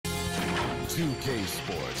2K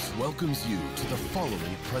Sports welcomes you to the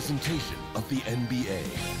following presentation of the NBA.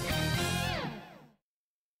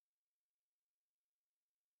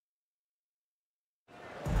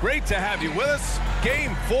 Great to have you with us.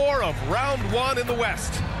 Game 4 of Round 1 in the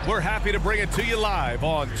West. We're happy to bring it to you live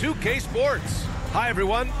on 2K Sports. Hi,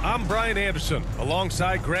 everyone. I'm Brian Anderson,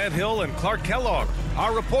 alongside Grant Hill and Clark Kellogg.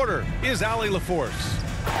 Our reporter is Allie LaForce.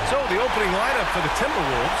 So the opening lineup for the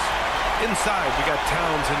Timberwolves. Inside, we got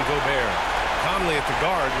Towns and Gobert. Conley at the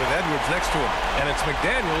guard with Edwards next to him. And it's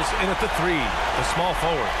McDaniels in at the 3, the small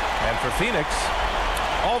forward. And for Phoenix,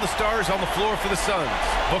 all the stars on the floor for the Suns.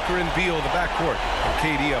 Booker and Beal in the backcourt, and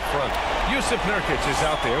KD up front. Yusuf Nurkic is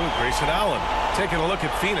out there with Grayson Allen. Taking a look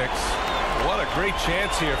at Phoenix. What a great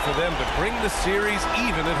chance here for them to bring the series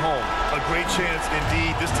even at home. A great chance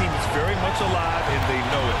indeed. This team is very much alive, and they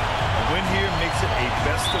know it. A win here makes it a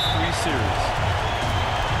best-of-3 series.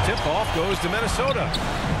 Tip-off goes to Minnesota.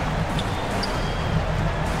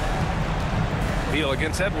 Beal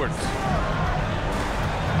against Edwards.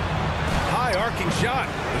 High arcing shot.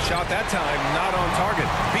 The shot that time not on target.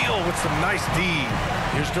 Beal with some nice D.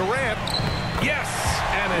 Here's Durant. Yes,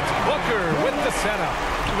 and it's Booker with the setup.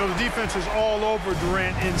 You know, the defense is all over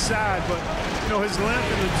Durant inside, but, you know, his length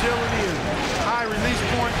and agility and high release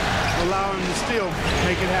point allow him to still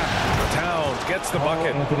make it happen. Towns gets the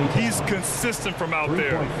bucket. He's consistent from out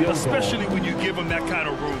there, especially when you give him that kind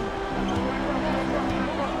of room.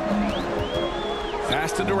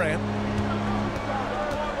 Pass to Durant.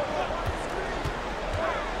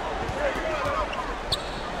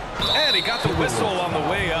 And he got the whistle on the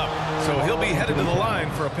way up, so he'll be headed to the line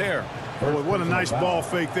for a pair. Boy, what a nice ball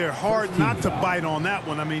fake there. Hard not to bite on that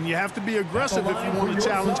one. I mean, you have to be aggressive if you want to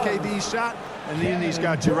challenge KD's shot, and then he's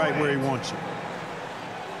got you right where he wants you.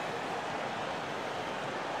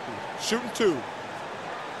 Shooting 2.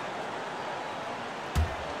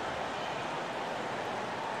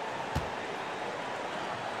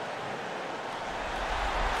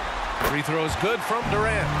 Free throw is good from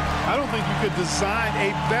Durant. I don't think you could design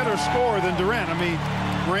a better scorer than Durant. I mean,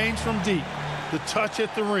 range from deep, the touch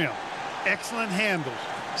at the rim, excellent handles,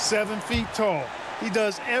 7 feet tall. He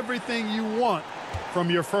does everything you want from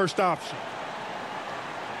your first option.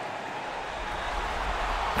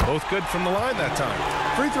 Both good from the line that time.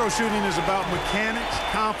 Free throw shooting is about mechanics,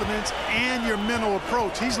 confidence, and your mental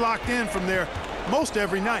approach. He's locked in from there most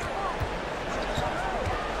every night.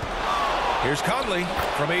 Here's Conley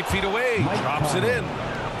from 8 feet away. Drops it in.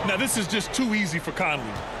 Now, this is just too easy for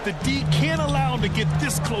Conley. The D can't allow him to get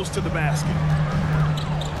this close to the basket.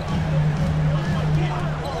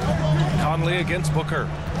 Conley against Booker.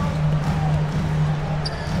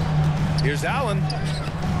 Here's Allen.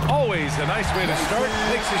 Always a nice way to start.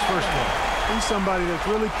 Makes his first one. He's somebody that's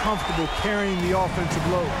really comfortable carrying the offensive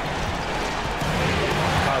load.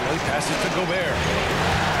 Conley passes to Gobert.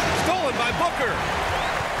 Stolen by Booker.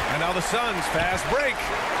 And now the Suns fast break.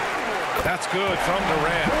 That's good from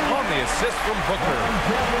Durant on the assist from Booker.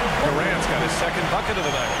 Durant's got his second bucket of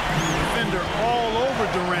the night. Defender all over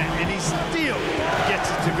Durant, and he still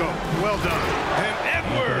gets it to go. Well done. And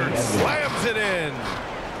Edwards slams it in.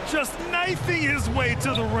 Just knifing his way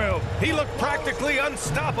to the rim. He looked practically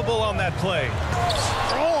unstoppable on that play.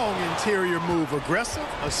 Strong interior move. Aggressive,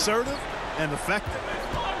 assertive, and effective.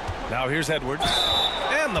 Now here's Edwards.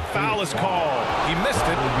 And the foul is called. He missed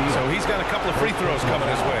it, so he's got a couple of free throws coming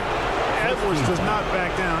his way. Edwards does not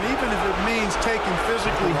back down. Even if it means taking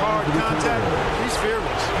physically hard contact, he's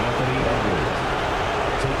fearless.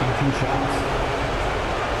 Taking 2 shots.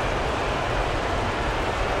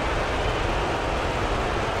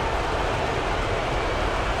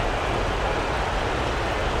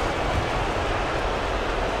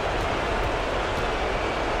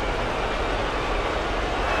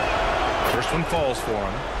 First one falls for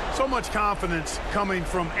him. So much confidence coming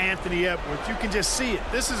from Anthony Edwards. You can just see it.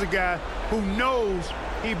 This is a guy who knows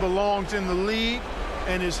he belongs in the league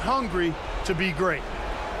and is hungry to be great.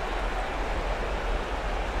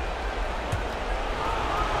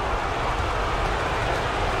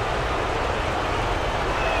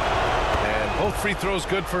 And both free throws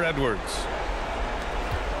good for Edwards.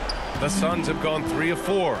 The Suns have gone 3 of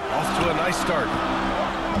 4. Off to a nice start.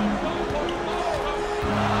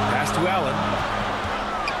 Pass to Allen.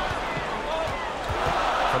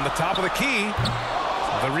 From the top of the key,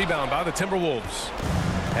 the rebound by the Timberwolves.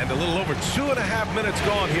 And a little over 2.5 minutes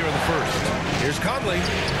gone here in the first. Here's Conley.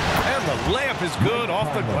 And the layup is good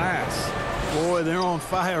off the glass. Boy, they're on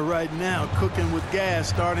fire right now, cooking with gas,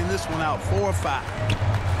 starting this one out 4-5.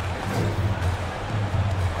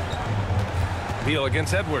 Beal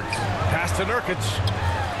against Edwards. Pass to Nurkic.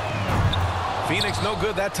 Phoenix no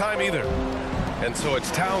good that time either. And so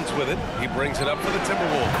it's Towns with it. He brings it up for the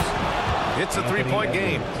Timberwolves. It's a three-point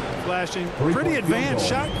game. Flashing pretty advanced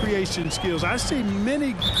shot creation skills. I see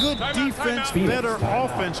many good defense, better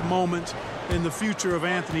offense moments in the future of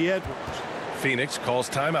Anthony Edwards. Phoenix calls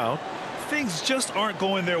timeout. Things just aren't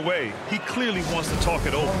going their way. He clearly wants to talk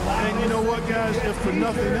it over. And you know what, guys? If for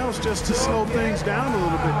nothing else, just to slow things down a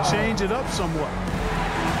little bit, change it up somewhat.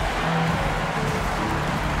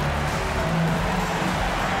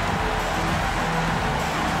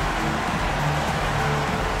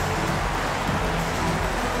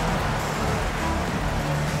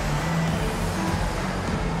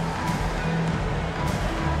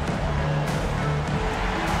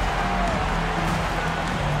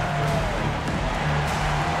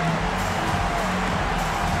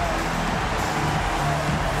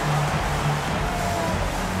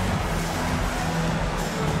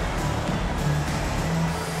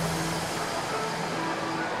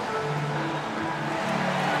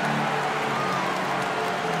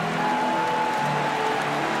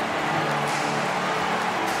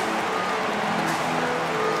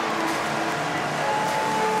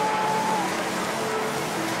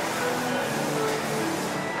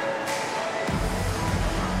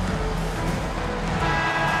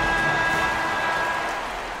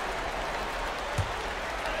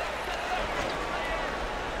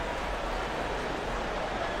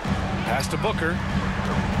 Pass to Booker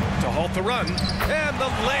to halt the run, and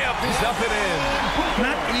the layup is up and in.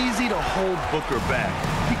 Not easy to hold Booker back.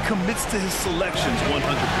 He commits to his selections 100%.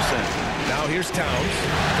 Now here's Towns,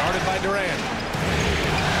 guarded by Durant.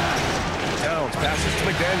 Towns passes to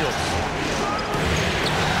McDaniels.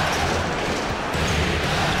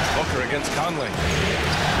 Booker against Conley.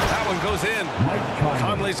 That one goes in.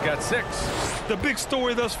 Conley's got 6. The big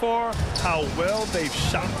story thus far, how well they've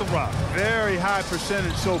shot the rock. Very high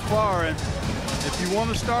percentage so far, and if you want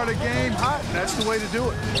to start a game hot, that's the way to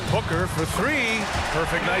do it. Booker for 3.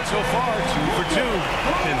 Perfect night so far, 2 for 2.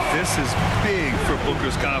 And this is big for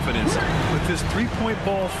Booker's confidence. With his three-point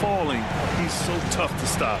ball falling, he's so tough to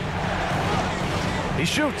stop. He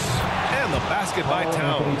shoots, and the basket by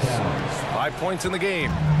Towns. 5 points in the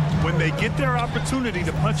game. When they get their opportunity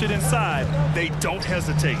to punch it inside, they don't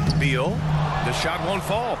hesitate. Beal, the shot won't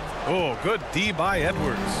fall. Oh, good D by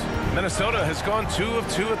Edwards. Minnesota has gone 2 of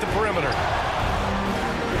 2 at the perimeter.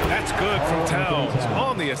 That's good from Towns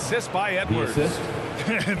on the assist by Edwards.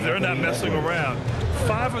 They're not messing around.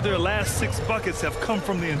 5 of their last 6 buckets have come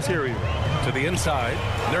from the interior. To the inside,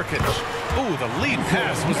 Nurkic. Ooh, the lead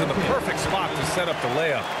pass was in the perfect spot to set up the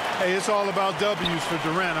layup. Hey, it's all about W's for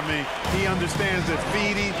Durant. I mean, he understands that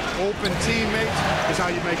feeding open teammates is how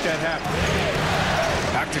you make that happen.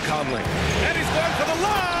 Back to Conley. And he's going for the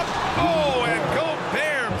lob. Oh, and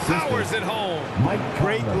Gobert powers it home.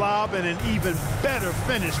 Great lob and an even better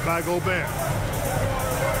finish by Gobert.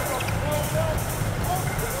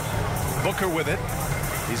 Booker with it.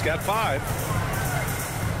 He's got 5.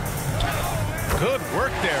 Good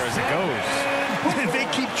work there as it goes. They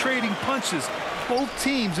keep trading punches. Both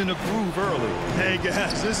teams in a groove early. Hey,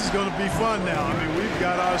 guys, this is going to be fun now. I mean, we've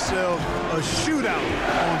got ourselves a shootout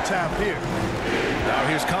on tap here. Now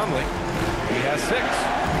here's Conley. He has 6.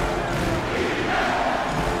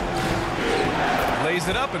 Lays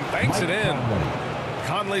it up and banks it in.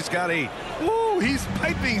 Conley's got 8. Ooh, he's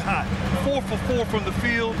piping hot. 4 for 4 from the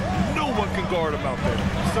field. No one can guard him out there.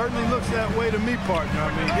 Certainly looks that way to me, partner.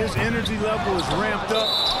 I mean, his energy level is ramped up.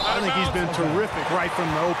 I think he's been terrific right from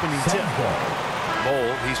the opening tip.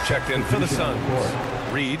 Mole, he's checked in for the Suns.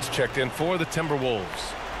 Reed's checked in for the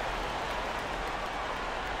Timberwolves.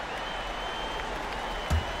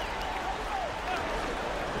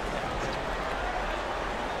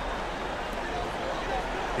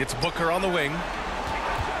 It's Booker on the wing.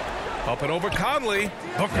 Up and over Conley.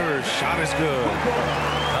 Booker's shot is good.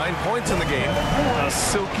 9 points in the game. A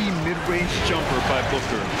silky mid-range jumper by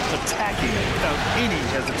Booker. Attacking it without any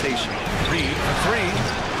hesitation. Reed for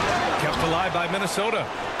 3. Kept alive by Minnesota.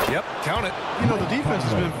 Yep, count it. You know, the defense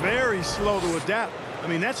has been very slow to adapt. I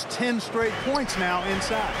mean, that's 10 straight points now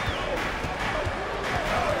inside.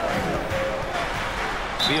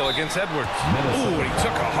 Beal against Edwards. Ooh, he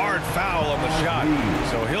took a hard foul on the shot.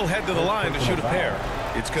 So he'll head to the line to shoot a pair.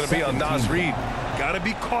 It's going to be on Naz Reid. Got to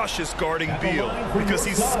be cautious guarding Beal because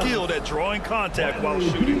he's skilled at drawing contact while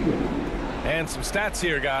shooting. And some stats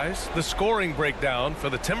here, guys. The scoring breakdown for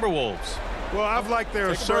the Timberwolves. Well, I've liked their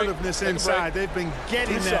assertiveness inside. They've been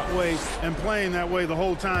getting that way and playing that way the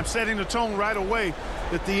whole time, setting the tone right away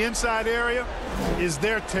that the inside area is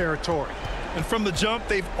their territory. And from the jump,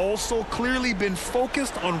 they've also clearly been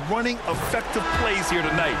focused on running effective plays here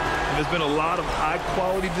tonight. And there's been a lot of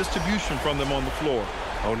high-quality distribution from them on the floor.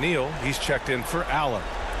 O'Neal, he's checked in for Allen.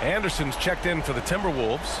 Anderson's checked in for the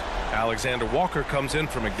Timberwolves. Alexander Walker comes in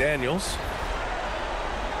for McDaniels.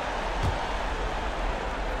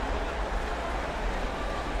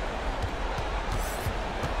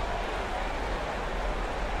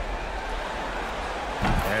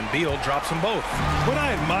 And Beal drops them both. What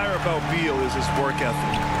I admire about Beal is his work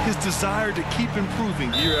ethic, his desire to keep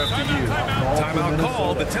improving year after year. Timeout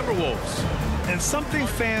called the Timberwolves. And something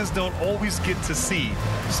fans don't always get to see,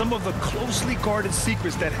 some of the closely guarded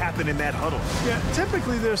secrets that happen in that huddle. Yeah,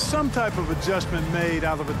 typically there's some type of adjustment made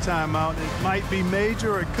out of a timeout. It might be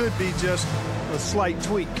major, or it could be just a slight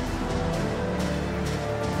tweak.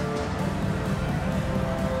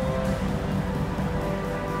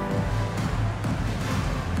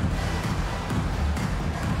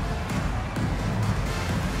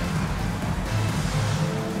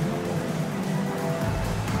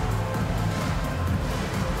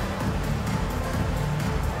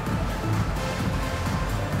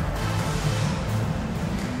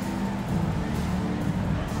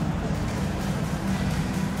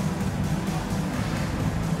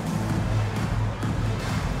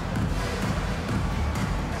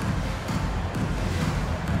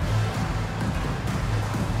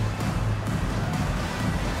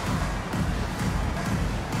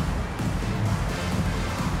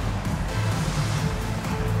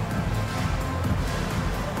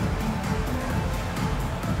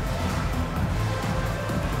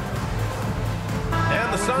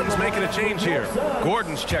 Suns making a change here.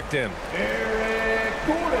 Gordon's checked in.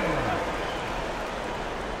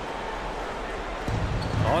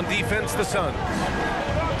 On defense, the Suns.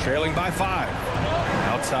 Trailing by 5.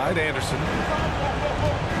 Outside, Anderson.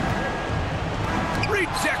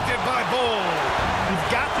 Rejected by Bol.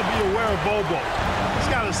 You've got to be aware of Bobo. He's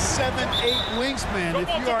got a 7'8" wingspan. If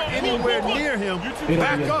you are anywhere near him,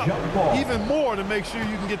 back up even more to make sure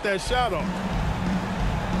you can get that shot off.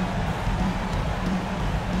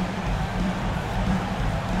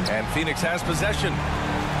 And Phoenix has possession.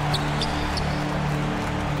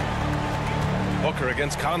 Booker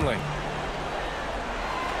against Conley.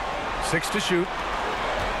 6 to shoot.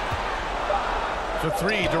 For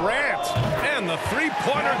 3, Durant. And the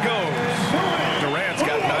three-pointer goes. Durant's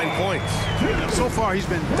got 9 points. So far, he's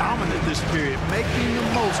been dominant this period, making the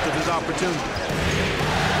most of his opportunity.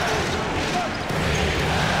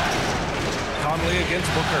 Conley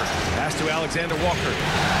against Booker. Pass to Alexander Walker.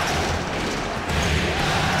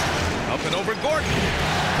 Up and over Gordon.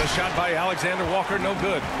 The shot by Alexander Walker, no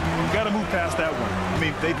good. You've got to move past that one. I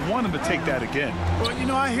mean, they'd want him to take that again. Well, you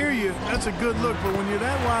know, I hear you. That's a good look, but when you're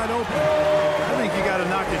that wide open, I think you got to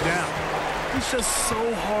knock it down. He's just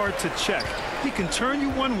so hard to check. He can turn you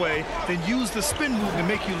one way, then use the spin move to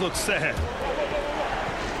make you look sad.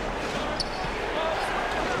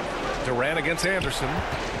 Durant against Anderson.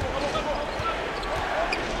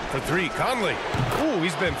 For 3, Conley. Ooh,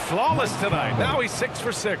 he's been flawless tonight. Now he's 6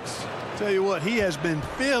 for 6. Tell you what, he has been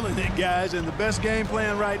feeling it, guys, and the best game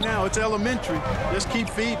plan right now, it's elementary. Just keep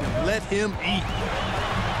feeding him. Let him eat.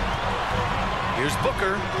 Here's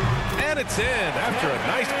Booker, and it's in after a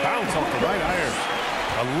nice bounce off the right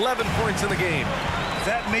iron. 11 points in the game.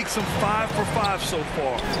 That makes him 5 for 5 so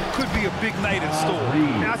far. Could be a big night in store.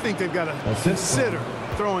 I think they've got to consider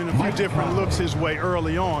throwing a few different looks his way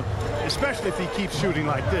early on, especially if he keeps shooting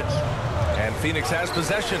like this. And Phoenix has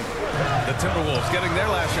possession. The Timberwolves getting their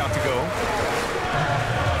last shot to go.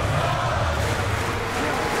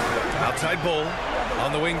 Outside Bol.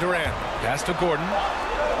 On the wing, Durant. Pass to Gordon.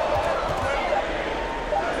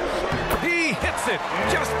 He hits it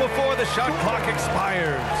just before the shot clock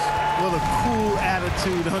expires. What a cool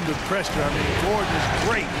attitude under pressure. I mean, Gordon is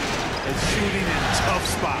great at shooting in tough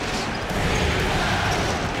spots.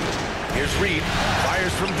 Here's Reed.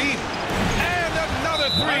 Fires from deep. And another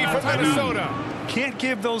 3 for Minnesota. Can't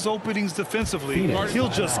give those openings defensively. He'll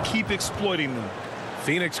just keep exploiting them.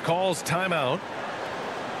 Phoenix calls timeout.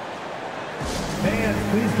 Fans,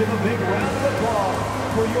 please give a big round of applause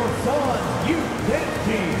for your Suns youth dance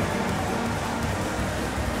team.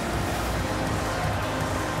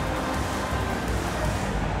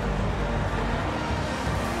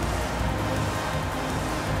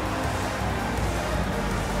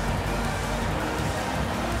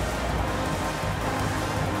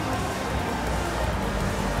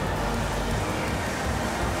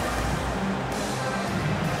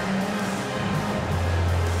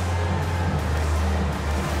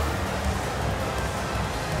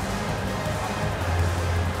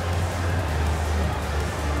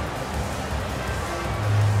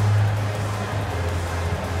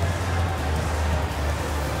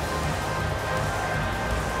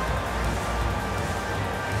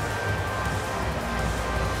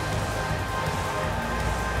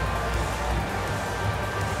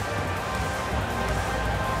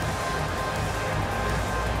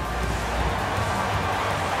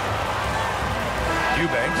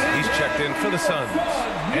 in for the Suns.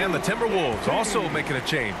 And the Timberwolves also making a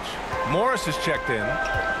change. Morris is checked in.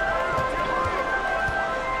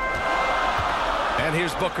 And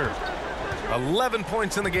here's Booker. 11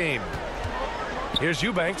 points in the game. Here's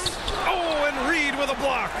Eubanks. Oh, and Reed with a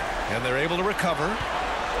block. And they're able to recover.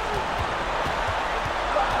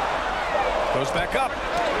 Goes back up.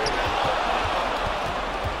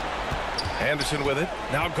 Anderson with it.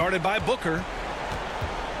 Now guarded by Booker.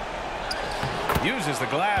 Uses the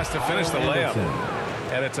glass to finish the layup.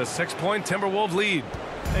 And it's a 6-point Timberwolves lead.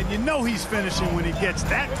 And you know he's finishing when he gets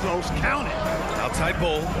that close. Count it. Outside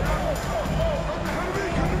Bull.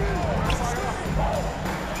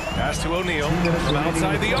 Pass to O'Neal from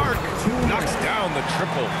outside the arc. Knocks down the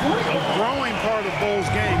triple. A growing part of Bull's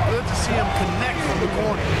game. Good to see him connect from the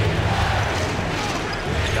corner.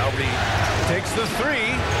 Now Reed takes the three.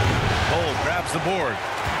 Bull grabs the board.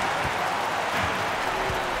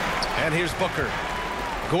 And here's Booker.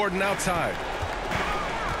 Gordon outside.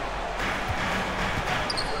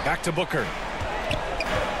 Back to Booker.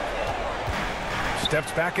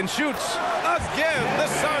 Steps back and shoots. Again, the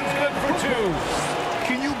Suns good for two.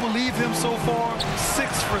 Can you believe him so far?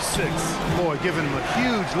 6 for 6. Boy, giving him a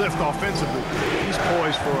huge lift offensively. He's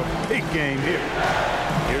poised for a big game here.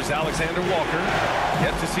 Here's Alexander Walker.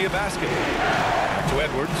 Yet to see a basket. Back to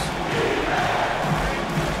Edwards.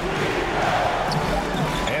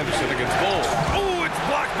 Anderson against Bull. Oh, it's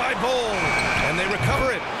blocked by Bull. And they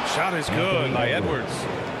recover it. Shot is good by Edwards.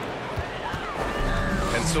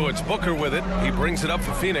 And so it's Booker with it. He brings it up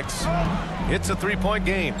for Phoenix. It's a 3-point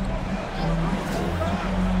game.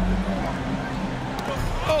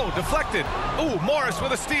 Oh, deflected. Oh, Morris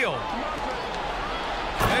with a steal.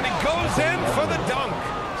 And he goes in for the dunk.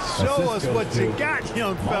 Show us what you got,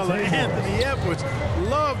 young fella. Anthony Edwards.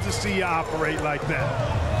 Love to see you operate like that.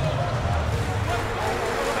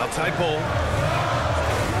 Outside Bull.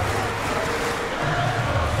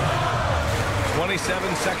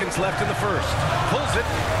 27 seconds left in the first. Pulls it.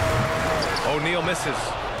 O'Neal misses.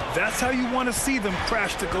 That's how you want to see them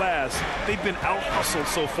crash the glass. They've been out-hustled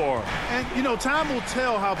so far. And, you know, time will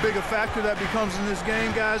tell how big a factor that becomes in this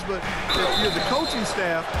game, guys, but if you're the coaching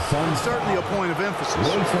staff, it's certainly a point of emphasis.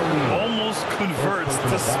 Almost converts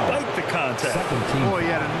despite the contact. Boy,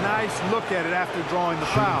 he had a nice look at it after drawing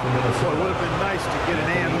the foul. So it would have been nice to get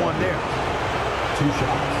an and one there. 2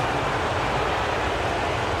 shots.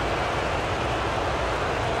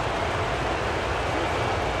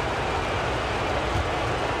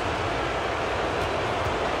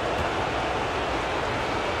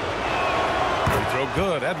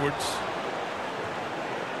 Good, Edwards.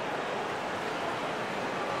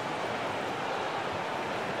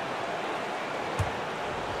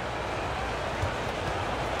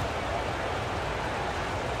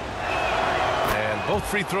 And both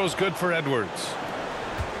free throws good for Edwards.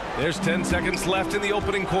 There's 10 seconds left in the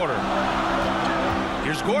opening quarter.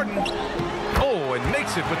 Here's Gordon. Oh, and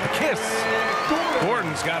makes it with the kiss.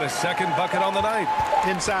 Gordon's got his second bucket on the night.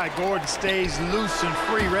 Inside, Gordon stays loose and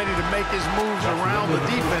free, ready to make his moves around the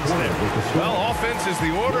defense there. Well, offense is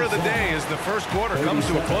the order of the day as the first quarter comes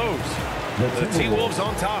to a close. The T-Wolves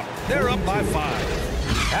on top. They're up by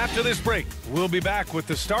 5. After this break, we'll be back with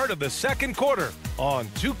the start of the second quarter on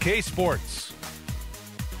 2K Sports.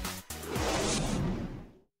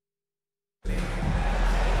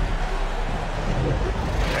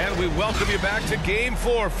 We welcome you back to Game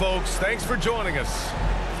 4, folks. Thanks for joining us.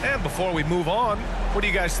 And before we move on, what do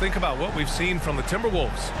you guys think about what we've seen from the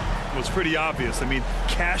Timberwolves? It was pretty obvious. I mean,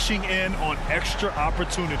 cashing in on extra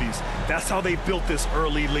opportunities. That's how they built this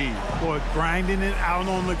early lead. Boy, grinding it out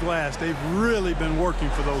on the glass. They've really been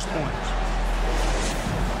working for those points.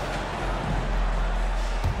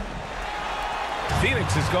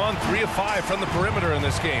 Phoenix has gone 3 of 5 from the perimeter in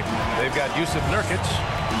this game. They've got Yusuf Nurkic.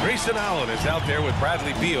 Grayson Allen is out there with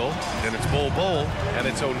Bradley Beal. Then it's Bull, and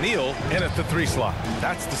it's O'Neal in at the 3 slot.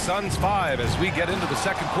 That's the Suns' 5 as we get into the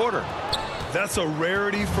second quarter. That's a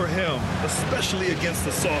rarity for him, especially against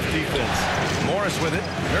the soft defense. Morris with it.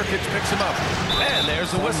 Nurkic picks him up. And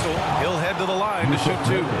there's the whistle. He'll head to the line to shoot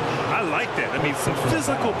 2. I like that. I mean, some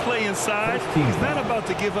physical play inside. He's not about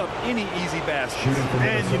to give up any easy baskets.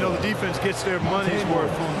 And, you know, the defense gets their money's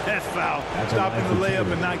worth on that foul. Stopping the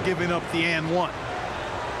layup and not giving up the and one.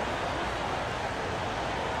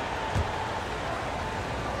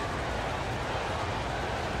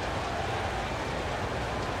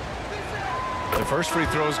 The first free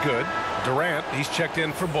throw is good. Durant, he's checked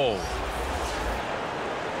in for Bull.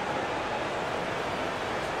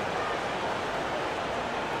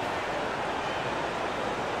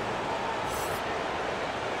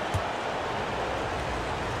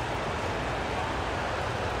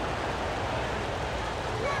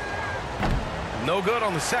 No good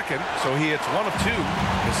on the second, so he hits one of two.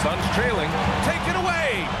 The Suns trailing. Taken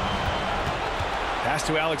away. Pass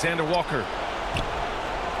to Alexander Walker.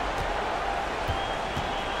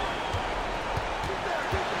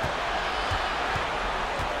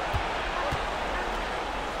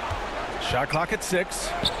 Shot clock at 6.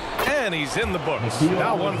 And he's in the books.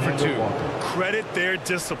 Now 1 for 2. Credit their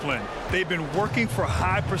discipline. They've been working for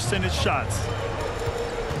high percentage shots.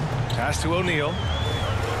 Pass to O'Neal.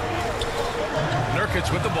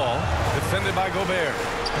 Nurkic with the ball. Defended by Gobert.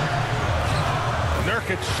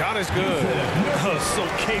 Nurkic's shot is good. So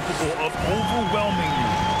capable of overwhelming you.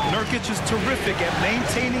 Nurkic is terrific at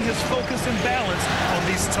maintaining his focus and balance on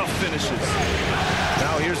these tough finishes.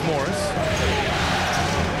 Now here's Morris.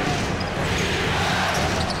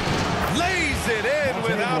 Lays it in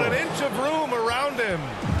without an inch of room around him.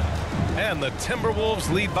 And the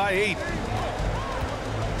Timberwolves lead by 8.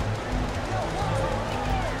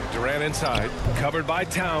 Durant inside, covered by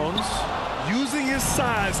Towns. Using his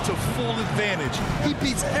size to full advantage. He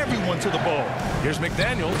beats everyone to the ball. Here's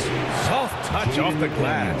McDaniels. Soft touch off the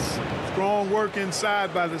glass. Strong work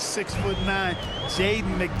inside by the 6'9"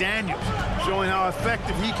 Jaden McDaniels, showing how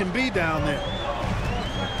effective he can be down there.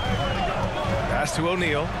 Pass to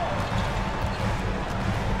O'Neal.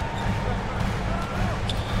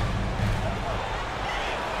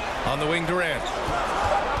 On the wing, Durant.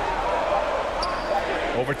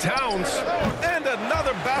 Over Towns. And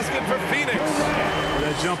another basket for Phoenix.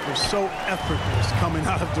 That jumper so effortless coming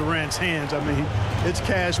out of Durant's hands. I mean, it's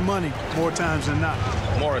cash money more times than not.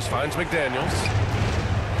 Morris finds McDaniels.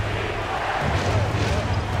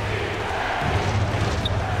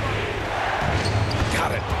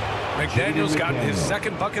 Got it. McDaniels got his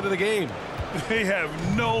second bucket of the game. They have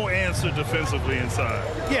no answer defensively inside.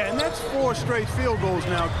 Yeah, and that's 4 straight field goals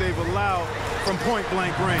now they've allowed from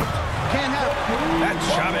point-blank range. Can't have it. That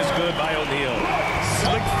shot is good by O'Neal.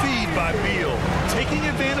 Slick feed by Beal, taking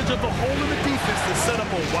advantage of the hole in the defense to set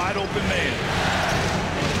up a wide-open man.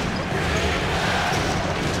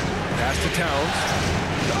 Pass to Towns.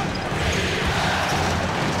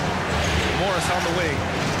 Morris on the wing.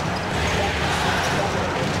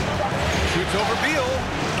 Shoots over Beal.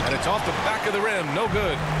 And it's off the back of the rim. No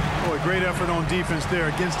good. Boy, great effort on defense there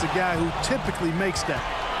against a guy who typically makes that.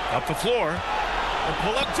 Up the floor. A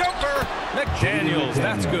pull-up jumper. McDaniels.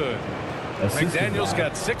 That's good. McDaniels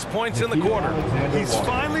got 6 points in the quarter. He's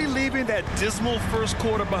finally leaving that dismal first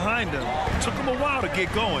quarter behind him. Took him a while to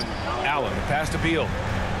get going. Allen, the pass to Beal.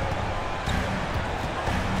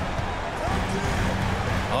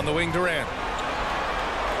 On the wing, Durant.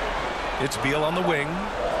 It's Beal on the wing.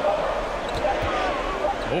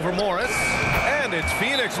 Over Morris, and it's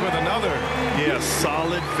Phoenix with another. Yeah,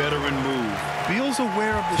 solid veteran move. Beal's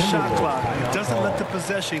aware of the shot clock and doesn't let the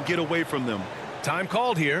possession get away from them. Time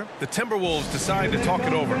called here. The Timberwolves decide to talk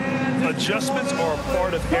it over. Adjustments are a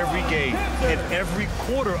part of every game and every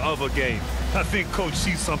quarter of a game. I think Coach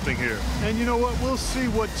sees something here. And you know what? We'll see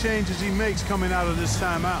what changes he makes coming out of this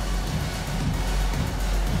timeout.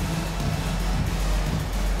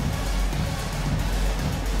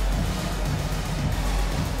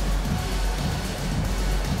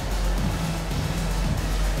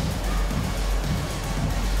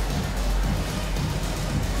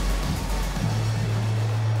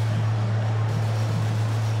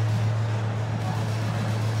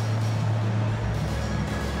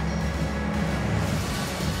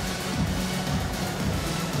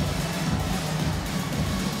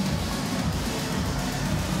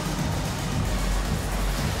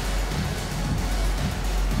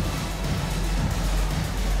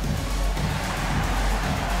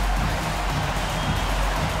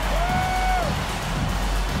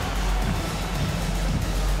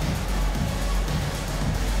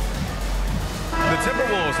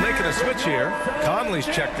 Timberwolves making a switch here. Conley's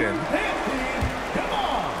checked in.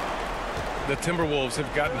 The Timberwolves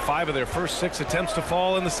have gotten 5 of their first 6 attempts to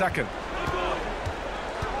fall in the second.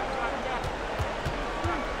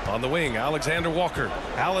 On the wing, Alexander Walker.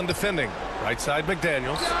 Allen defending. Right side,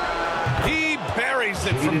 McDaniels. He buries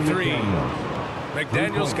it from 3.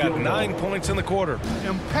 McDaniels got 9 points in the quarter.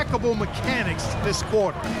 Impeccable mechanics this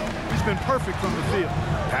quarter. He's been perfect from the field.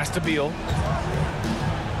 Pass to Beal.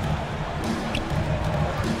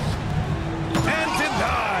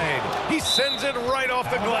 He sends it right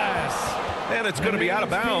off the glass. And it's going to be out of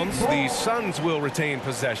bounds. The Suns will retain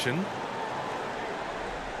possession.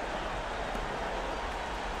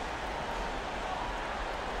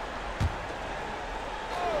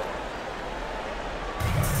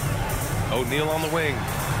 O'Neal on the wing.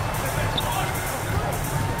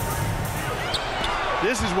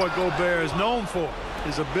 This is what Gobert is known for.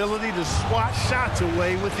 his ability to swat shots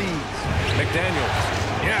away with ease. McDaniels.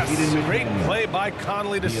 Yes, great play by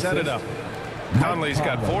Conley to set it up. Conley's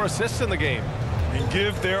got 4 assists in the game. And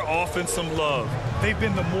give their offense some love. They've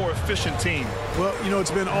been the more efficient team. Well, you know,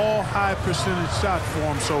 it's been all high percentage shots for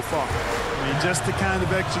him so far. I mean, just the kind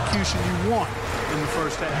of execution you want in the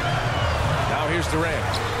first half. Now here's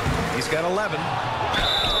Durant. He's got 11.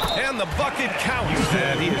 And the bucket counts.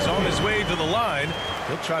 And he is on his way to the line.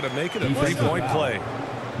 He'll try to make it a 3-point play.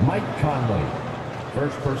 Mike Conley,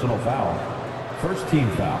 first personal foul. First team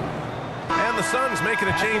foul. And the Suns making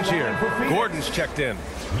a change here. Gordon's checked in.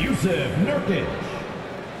 Yusuf Nurkic.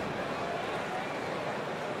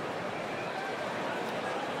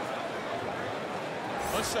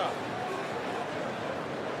 What's up?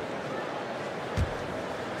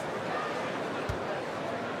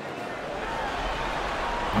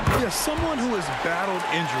 Yeah, someone who has battled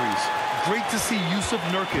injuries. Great to see Yusuf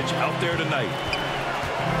Nurkic out there tonight.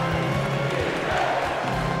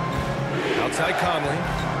 Outside Conley.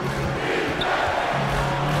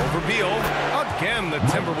 Over Beal. Again, the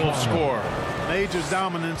Timberwolves score. Major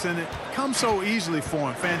dominance, and it comes so easily for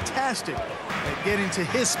him. Fantastic at getting to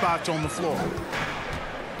his spots on the floor.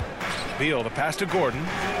 Beal, the pass to Gordon.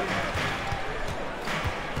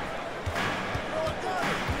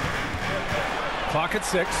 Clock at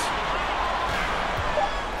 6.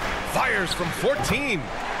 Fires from 14.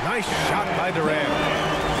 Nice shot by Durant.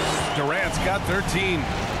 Durant's got 13.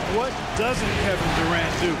 What doesn't Kevin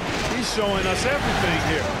Durant do? He's showing us everything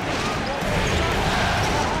here.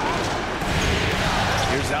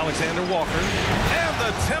 Here's Alexander Walker. And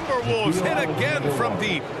the Timberwolves hit again from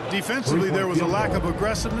deep. Defensively, there was a lack of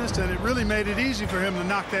aggressiveness, and it really made it easy for him to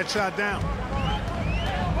knock that shot down.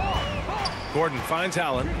 Gordon finds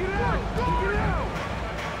Allen.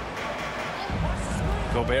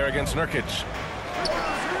 Gobert against Nurkic.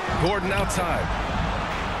 Gordon outside.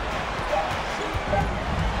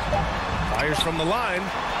 Fires from the line.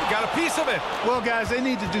 Got a piece of it. Well, guys, they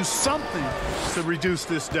need to do something to reduce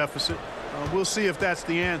this deficit. We'll see if that's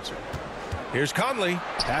the answer. Here's Conley.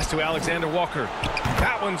 Pass to Alexander Walker.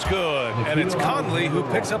 That one's good. And it's Conley who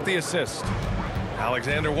picks up the assist.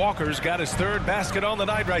 Alexander Walker's got his 3rd basket on the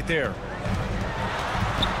night right there.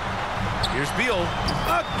 Here's Beal.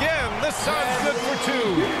 Again, the Suns good for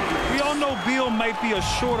 2. We all know Beal might be a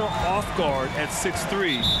shorter off guard at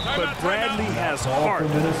 6'3", but Bradley has heart.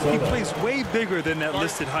 He plays way bigger than that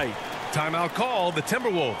listed height. Timeout call, the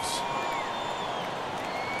Timberwolves.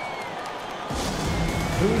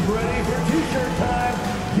 Who's ready for t-shirt time?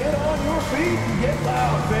 Get on your feet and get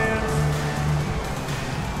loud, fans.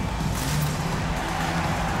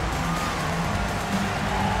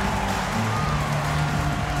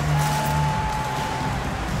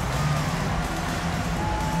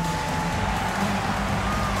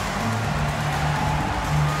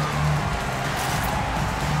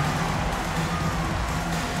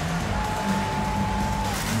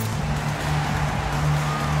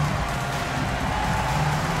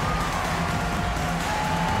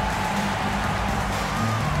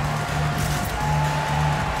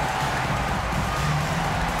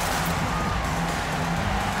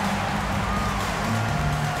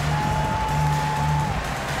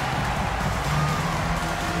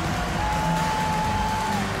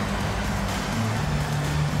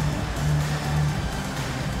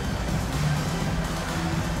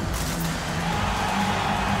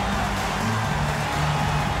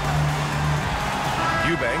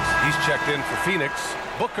 He's checked in for Phoenix.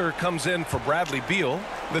 Booker comes in for Bradley Beal.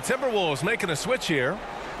 The Timberwolves making a switch here.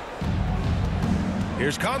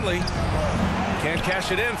 Here's Conley. Can't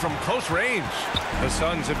cash it in from close range. The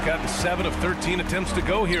Suns have gotten 7 of 13 attempts to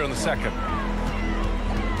go here in the second.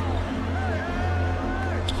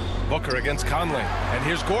 Booker against Conley. And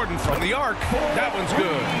here's Gordon from the arc. That one's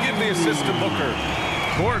good. Give the assist to Booker.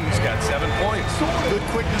 Gordon's got 7 points. Good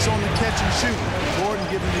quickness on the catch and shoot. Gordon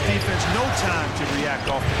giving the defense no time to react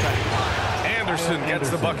off the pass. Anderson gets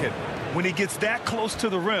the bucket. When he gets that close to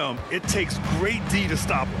the rim, it takes great D to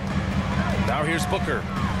stop him. Now here's Booker.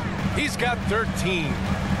 He's got 13.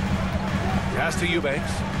 Pass to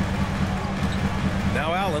Eubanks.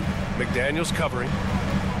 Now Allen. McDaniels covering.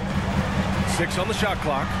 6 on the shot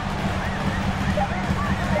clock.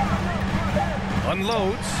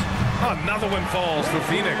 Unloads. Another one falls for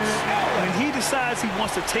Phoenix. When he decides he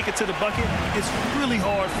wants to take it to the bucket, it's really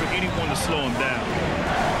hard for anyone to slow him down.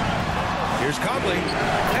 Here's Conley,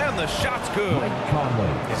 and the shot's good.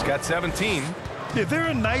 He's got 17. Yeah, there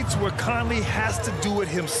are nights where Conley has to do it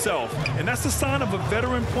himself, and that's a sign of a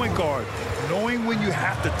veteran point guard, knowing when you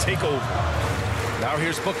have to take over. Now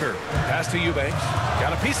here's Booker. Pass to Eubanks.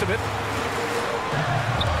 Got a piece of it.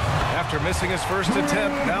 After missing his first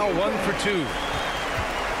attempt, now 1 for 2.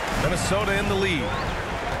 Minnesota in the lead.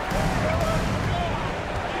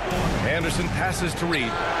 Anderson passes to Reed.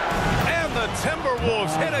 And the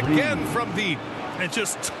Timberwolves hit again from deep. And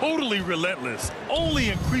just totally relentless, only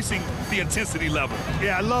increasing the intensity level.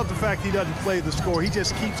 Yeah, I love the fact he doesn't play the score. He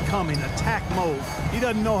just keeps coming, attack mode. He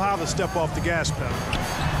doesn't know how to step off the gas pedal.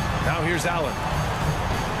 Now here's Allen.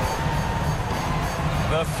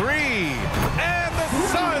 The three. And the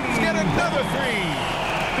Suns get another three.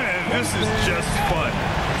 Man, this is just fun.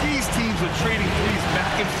 These teams are trading threes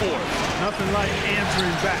back and forth. Nothing like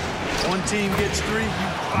answering back. One team gets 3, you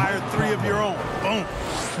fire 3 of your own.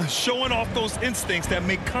 Boom. Showing off those instincts that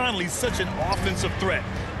make Conley such an offensive threat.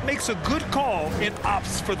 Makes a good call and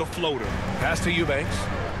opts for the floater. Pass to Eubanks.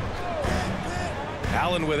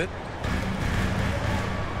 Allen with it.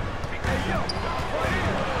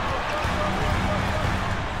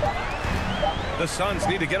 The Suns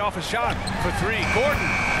need to get off a shot for 3. Gordon,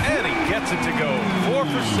 and he gets it to go. 4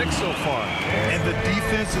 for 6 so far. And the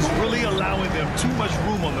defense is really allowing them too much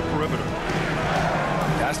room on the perimeter.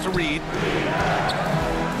 Pass to Reed.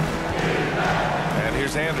 And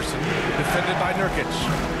here's Anderson, defended by Nurkic.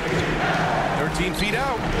 13 feet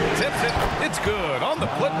out. Tips it. It's good on the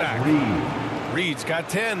putback. Reed's got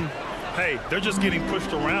 10. Hey, they're just getting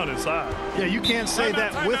pushed around inside. Yeah, you can't say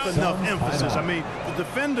that with enough emphasis. I mean, the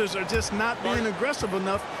defenders are just not being aggressive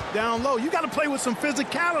enough down low. You got to play with some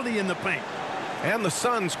physicality in the paint. And the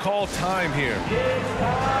Suns call time here. It's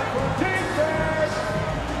time for defense.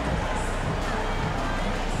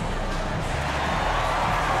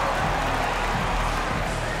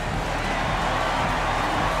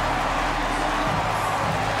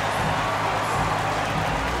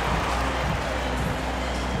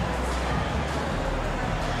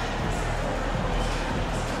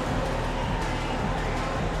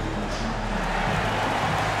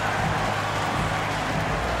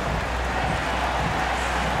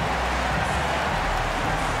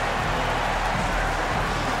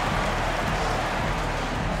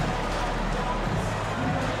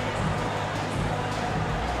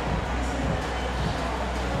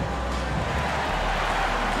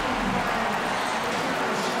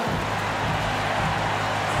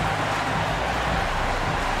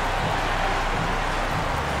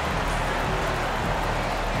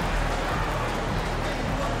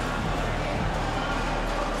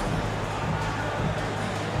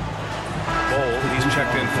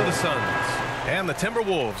 Checked in for the Suns. And the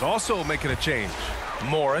Timberwolves also making a change.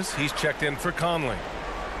 Morris, he's checked in for Conley.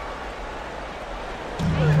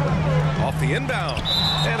 Off the inbound.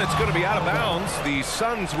 And it's going to be out of bounds. The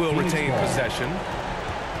Suns will retain possession.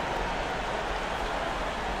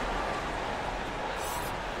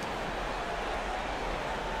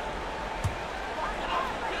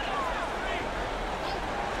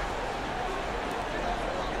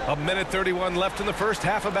 A minute 31 left in the first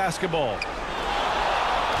half of basketball.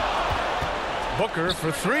 Booker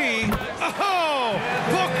for 3. Oh!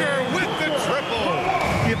 Booker with the triple.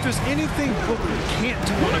 If there's anything Booker can't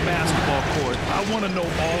do on a basketball court, I want to know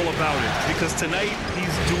all about it, because tonight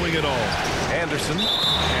he's doing it all. Anderson,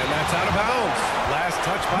 and that's out of bounds. Last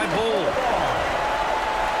touch by Bull.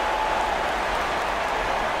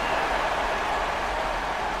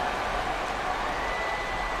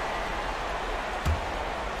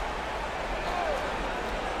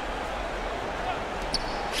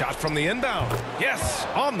 Shot from the inbound. Yes,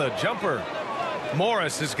 on the jumper.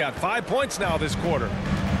 Morris has got 5 points now this quarter.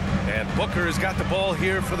 And Booker has got the ball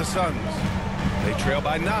here for the Suns. They trail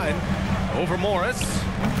by 9. Over Morris.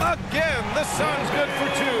 Again, the Suns good for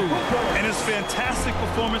 2. And his fantastic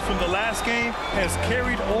performance from the last game has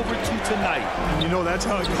carried over to tonight. And you know, that's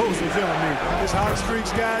how it goes with him. I mean, his hot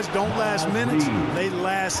streaks, guys, don't last minutes. They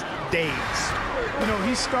last days. You know,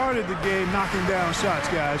 he started the game knocking down shots,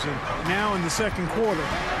 guys, and now in the second quarter,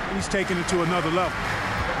 he's taking it to another level.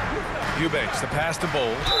 Eubanks, the pass to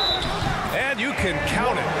Bull. And you can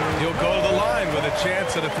count it. He'll go to the line with a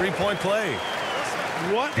chance at a three-point play.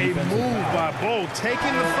 What a move by Bull,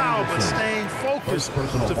 taking the foul but staying focused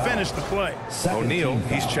to finish the play. O'Neal,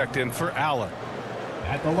 he's checked in for Allen.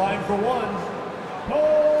 At the line for 1,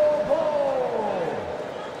 Bull.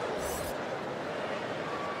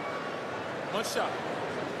 One shot.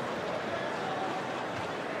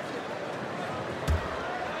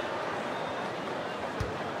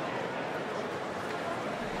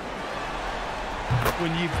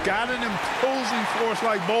 When you've got an imposing force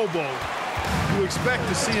like Bobo, you expect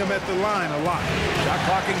to see him at the line a lot. Shot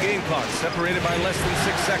clock and game clock separated by less than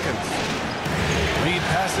 6 seconds. Reed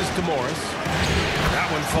passes to Morris.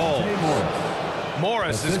 That one falls.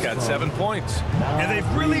 Morris has got 7 points. And they've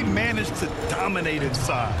really managed to dominate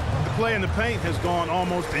inside. The play in the paint has gone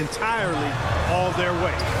almost entirely all their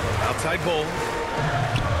way. Outside Bull.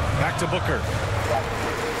 Back to Booker.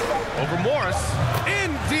 Over Morris.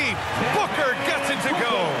 In deep. Booker gets it to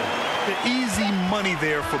go. The easy money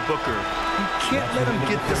there for Booker. You can't let him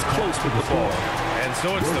get this close with the ball. And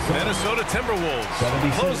so it's the Minnesota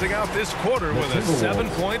Timberwolves closing out this quarter with a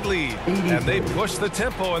 7-point lead. And they push the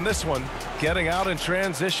tempo in this one, getting out in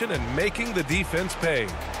transition and making the defense pay.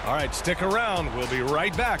 All right, stick around. We'll be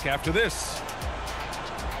right back after this.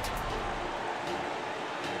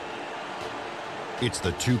 It's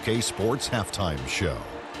the 2K Sports Halftime Show.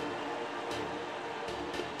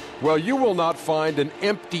 Well, you will not find an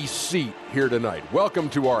empty seat here tonight. Welcome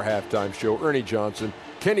to our halftime show. Ernie Johnson,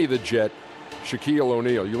 Kenny the Jet, Shaquille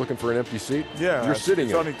O'Neal. You looking for an empty seat? Yeah, you're sitting in.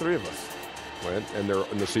 There's only 3 of us. And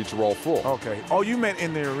the seats are all full. Okay. Oh, you meant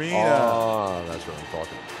in the arena. Ah, that's what I'm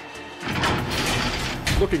talking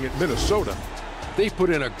about. Looking at Minnesota, they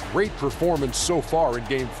put in a great performance so far in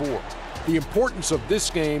Game 4. The importance of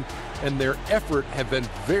this game and their effort have been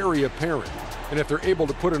very apparent. And if they're able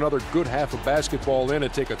to put another good half of basketball in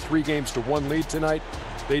and take a 3-1 lead tonight,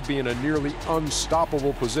 they'd be in a nearly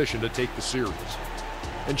unstoppable position to take the series.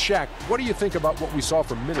 And Shaq, what do you think about what we saw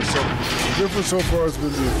from Minnesota? The difference so far has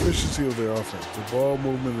been the efficiency of their offense. The ball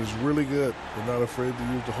movement is really good. They're not afraid to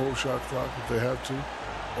use the whole shot clock if they have to.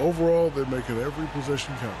 Overall, they're making every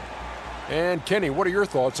possession count. And Kenny, what are your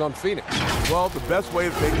thoughts on Phoenix? Well, the best way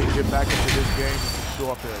that they can get back into this game is to show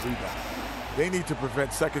up their rebound. They need to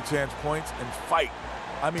prevent second chance points and fight.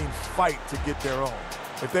 I mean, fight to get their own.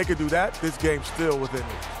 If they could do that, this game's still within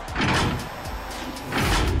reach.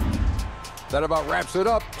 That about wraps it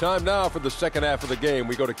up. Time now for the second half of the game.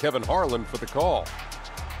 We go to Kevin Harlan for the call.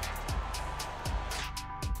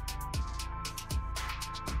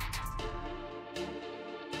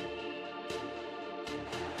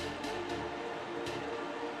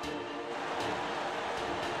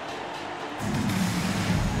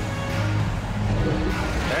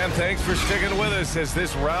 And thanks for sticking with us as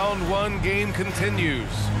this round 1 game continues.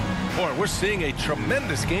 Boy, we're seeing a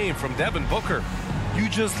tremendous game from Devin Booker. You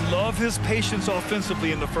just love his patience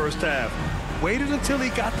offensively in the first half. Waited until he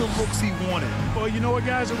got the looks he wanted. Well, you know what,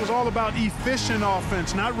 guys? It was all about efficient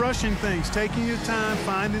offense, not rushing things, taking your time,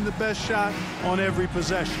 finding the best shot on every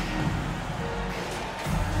possession.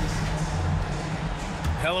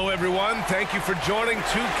 Hello, everyone. Thank you for joining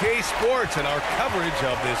 2K Sports and our coverage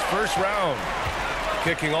of this first round.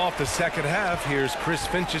 Kicking off the second half, here's Chris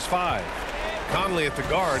Finch's 5. Conley at the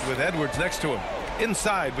guard with Edwards next to him.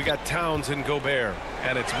 Inside, we got Towns and Gobert.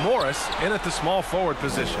 And it's Morris in at the small forward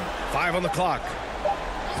position. 5 on the clock.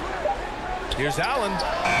 Here's Allen.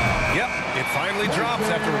 Yep, it finally drops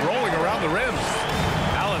after rolling around the rim.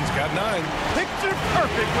 Allen's got 9. Picture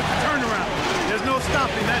perfect with the turnaround. There's no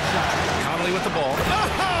stopping that shot. Conley with the ball.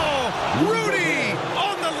 Oh, Rudy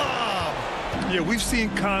on the lob. Yeah, we've seen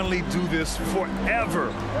Conley do this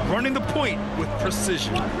forever, running the point with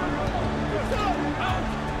precision.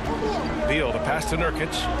 Beal to pass to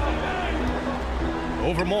Nurkic.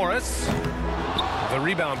 Over Morris. The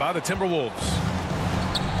rebound by the Timberwolves.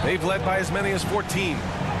 They've led by as many as 14.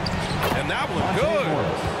 And that one good.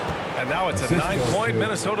 And now it's a 9-point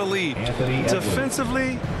Minnesota lead.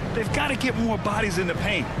 Defensively, they've got to get more bodies in the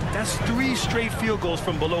paint. That's 3 straight field goals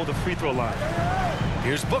from below the free throw line.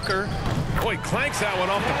 Here's Booker. Boy, clanks that one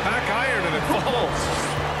off the back iron and it falls.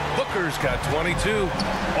 Booker's got 22.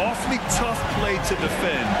 Awfully tough play to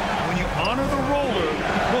defend. When you honor the roller,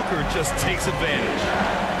 Booker just takes advantage.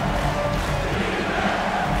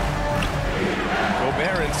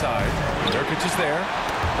 Gobert inside. Nurkic is there.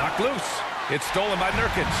 Knocked loose. It's stolen by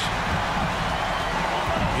Nurkic.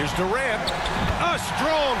 Here's Durant. A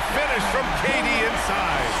strong finish from KD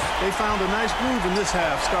inside. They found a nice groove in this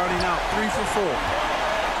half, starting out 3 for 4.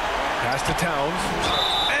 Pass to Towns.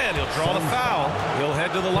 And he'll draw the foul. He'll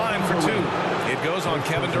head to the line for 2. It goes on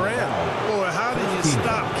Kevin Durant. Boy, how do you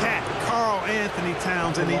stop Cat Karl Anthony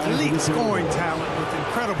Towns, an elite scoring talent with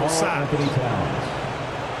incredible size? Anthony Towns.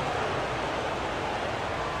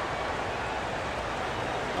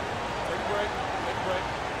 Take a break. Take a break.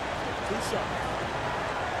 2 shots.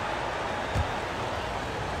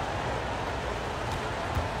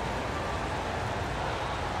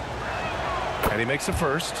 And he makes the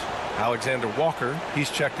first. Alexander Walker, he's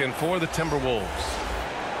checked in for the Timberwolves.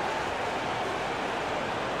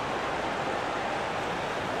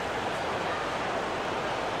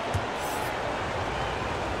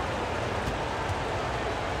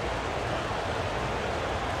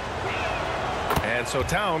 And so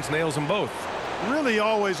Towns nails them both. Really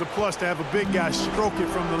always a plus to have a big guy stroke it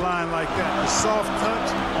from the line like that. A soft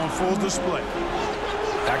touch on full display.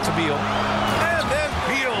 Back to Beal. And then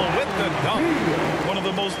Beal with the dunk. One of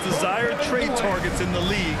the most desired trade targets in the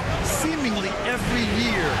league. Seemingly every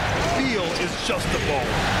year, Beal is just a ball.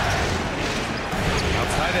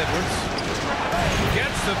 Outside Edwards.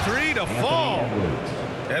 Gets the three to fall.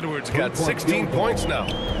 Edwards got 16 points now.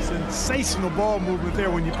 Sensational ball movement there.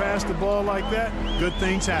 When you pass the ball like that, good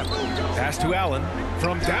things happen. Pass to Allen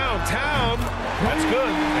from downtown. That's good.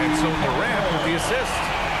 And so Durant with the assist.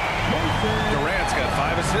 Durant's got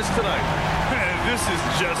 5 assists tonight. This is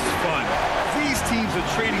just fun. These teams are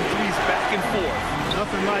trading threes back and forth.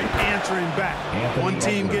 Nothing like answering back. One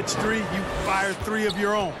team gets 3, you fire 3 of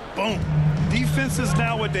your own. Boom. Defenses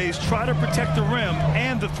nowadays try to protect the rim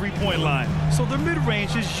and the three-point line, so the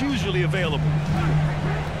mid-range is usually available.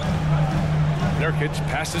 Nurkic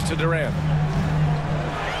passes to Durant.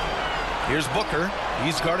 Here's Booker.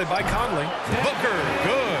 He's guarded by Conley. Booker,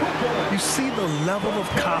 good. You see the level of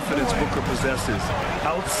confidence Booker possesses.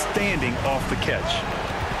 Outstanding off the catch.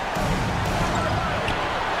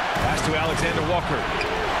 Pass to Alexander Walker.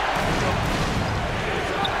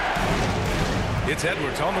 It's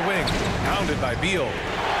Edwards on the wing. Pounded by Beal.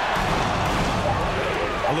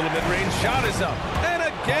 A little mid-range shot is up. And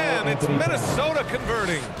again, it's Minnesota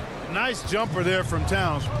converting. Nice jumper there from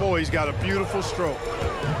Towns. Boy, he's got a beautiful stroke.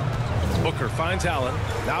 Booker finds Allen.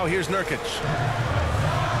 Now here's Nurkic.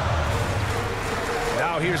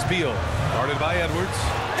 Now here's Beal. Guarded by Edwards.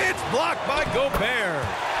 It's blocked by Gobert.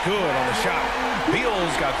 Good on the shot.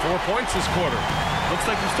 Beal's got 4 points this quarter. Looks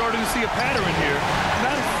like we're starting to see a pattern here.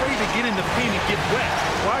 Not afraid to get in the paint and get wet.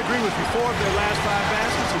 Well, I agree with you. 4 of their last 5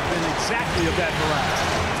 baskets have been exactly of that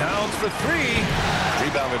variety. Towns for 3.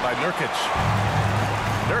 Rebounded by Nurkic.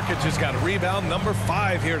 Nurkic has got rebound number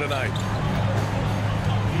 5 here tonight.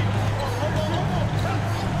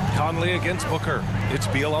 Conley against Booker. It's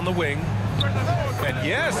Beal on the wing. And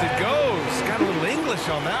yes, it goes. Got a little English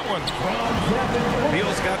on that one.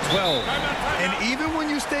 Beal's got 12. And even when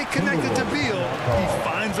you stay connected to Beal, he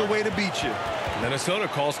finds a way to beat you. Minnesota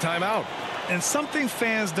calls timeout. And something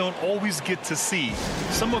fans don't always get to see.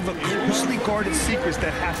 Some of the closely guarded secrets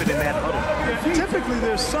that happen in that huddle. Typically,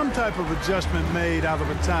 there's some type of adjustment made out of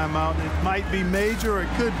a timeout. It might be major, or it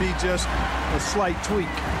could be just a slight tweak.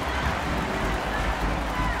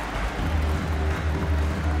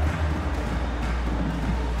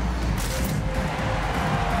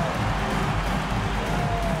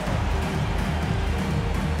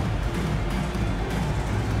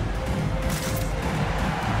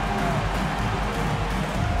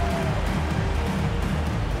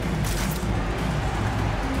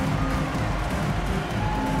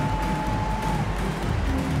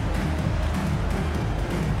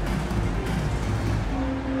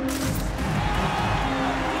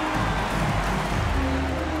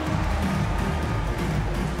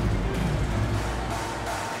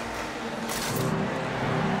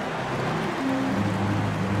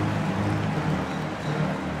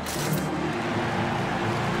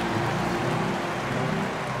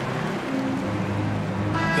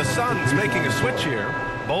 The Suns making a switch here.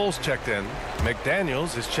 Bowles checked in.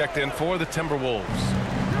 McDaniels is checked in for the Timberwolves.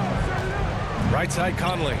 Right side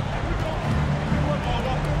Conley.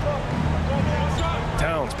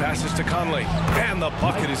 Towns passes to Conley. And the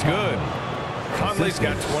bucket is good. Conley's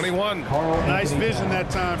got 21. Nice vision that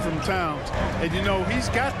time from Towns. And you know, he's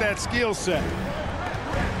got that skill set.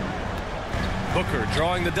 Booker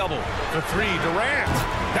drawing the double. For 3, Durant.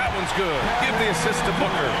 That one's good. Give the assist to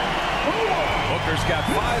Booker. Booker's got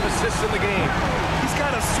 5 assists in the game. He's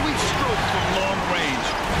got a sweet stroke from long range.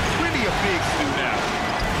 Pretty a big few now.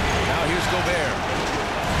 Now here's Gobert.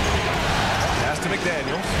 Pass to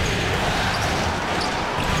McDaniels.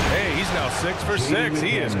 Hey, he's now 6 for 6.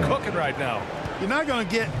 He is cooking right now. You're not going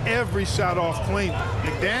to get every shot off clean.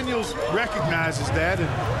 McDaniels recognizes that and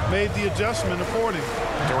made the adjustment accordingly.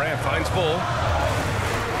 Durant finds Bull.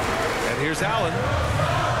 And here's Allen.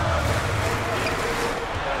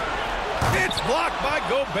 It's blocked by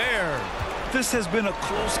Gobert. This has been a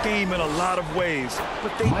close game in a lot of ways,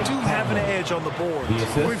 but they do have an edge on the board.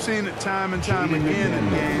 We've seen it time and time again in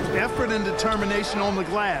games. Effort and determination on the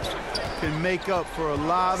glass can make up for a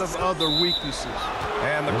lot of other weaknesses.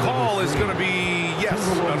 And the call is going to be, yes,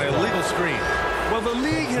 an illegal screen. Well, the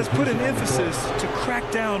league has put an emphasis to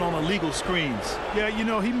crack down on illegal screens. Yeah, you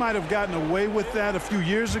know, he might have gotten away with that a few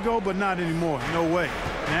years ago, but not anymore. No way.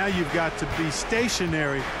 Now you've got to be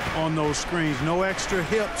stationary on those screens. No extra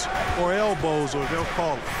hips or elbows, or they'll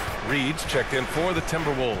call it. Reed's checked in for the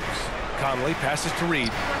Timberwolves. Conley passes to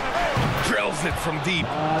Reed. Drills it from deep.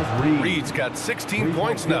 Reed's got 16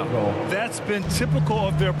 points now. That's been typical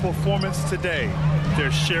of their performance today.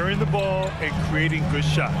 They're sharing the ball and creating good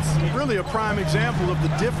shots. Really a prime example of the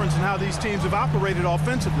difference in how these teams have operated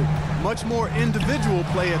offensively. Much more individual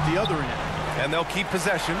play at the other end. And they'll keep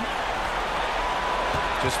possession.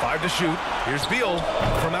 Just 5 to shoot. Here's Beal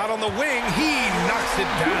from out on the wing. He knocks it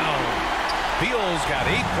down. Beal's got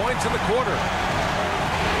 8 points in the quarter.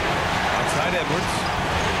 Outside Edwards.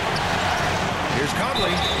 Here's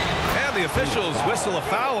Conley. And the officials whistle a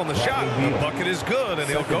foul on the shot. The bucket is good, and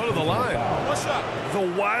he'll go to the line. What's up? The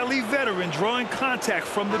wily veteran drawing contact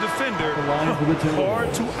from the defender.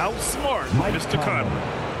 Hard to outsmart Mr. Conley.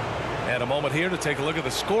 And a moment here to take a look at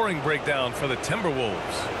the scoring breakdown for the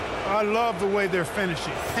Timberwolves. I love the way they're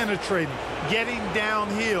finishing, penetrating, getting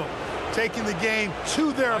downhill, taking the game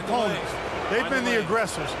to their opponents. They've been the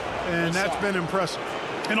aggressors, and that's been impressive.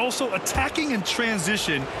 And also attacking in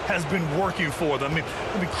transition has been working for them. I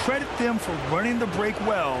mean, credit them for running the break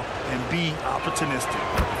well and being opportunistic.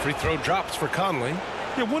 Free throw drops for Conley.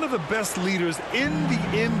 They're one of the best leaders in the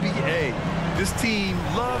NBA. This team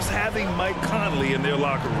loves having Mike Conley in their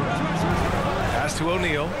locker room. Pass to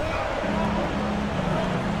O'Neal.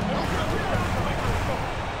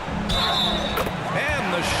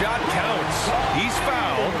 And the shot counts. He's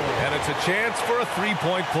fouled, and it's a chance for a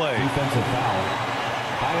three-point play. Defensive foul.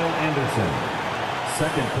 Kyle Anderson.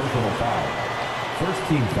 Second personal foul. First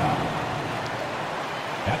team foul.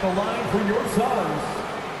 At the line for your Suns,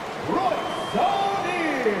 Royce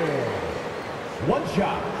O'Neal. One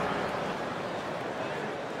shot.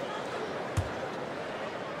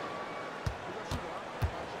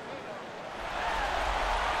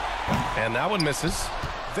 And that one misses.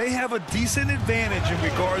 They have a decent advantage in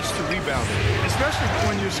regards to rebounding. Especially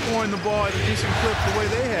when you're scoring the ball at a decent clip the way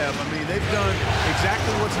they have. I mean, they've done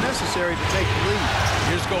exactly what's necessary to take the lead.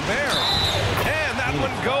 Here's Gobert. And that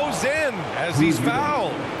one goes in as he's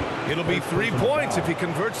fouled. It'll be 3 points if he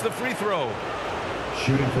converts the free throw.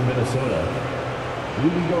 Shooting for Minnesota,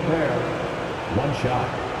 Rudy Gobert. One shot.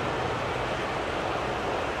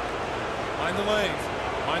 Mind the lanes.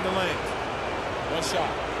 Mind the lanes. One shot.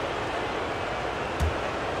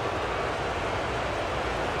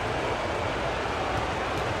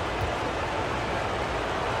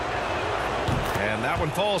 And that one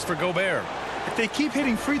falls for Gobert. If they keep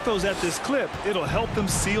hitting free throws at this clip, it'll help them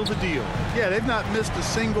seal the deal. Yeah, they've not missed a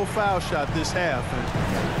single foul shot this half.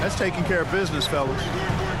 And that's taking care of business, fellas.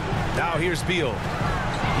 Now here's Beal.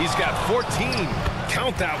 He's got 14.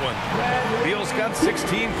 Count that one. Beal's got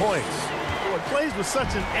 16 points. Boy, plays with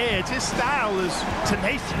such an edge. His style is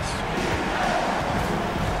tenacious.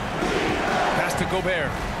 Pass to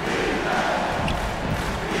Gobert.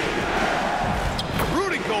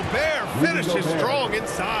 Gobert finishes strong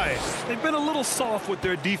inside. They've been a little soft with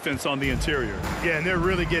their defense on the interior. Yeah, and they're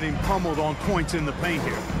really getting pummeled on points in the paint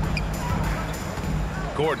here.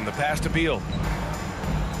 Gordon, the pass to Beal.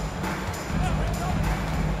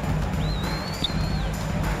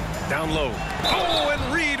 Down low. Oh,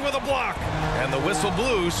 and Reed with a block. And the whistle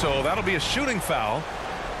blew, so that'll be a shooting foul.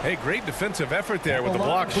 Hey, great defensive effort there with the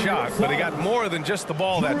block shot, but he got more than just the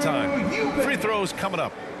ball that time. Free throws coming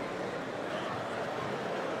up.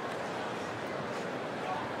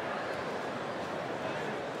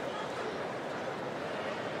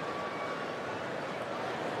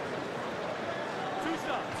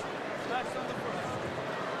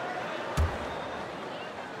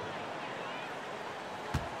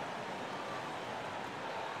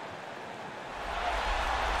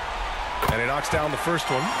 And he knocks down the first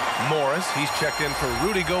one. Morris, he's checked in for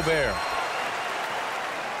Rudy Gobert.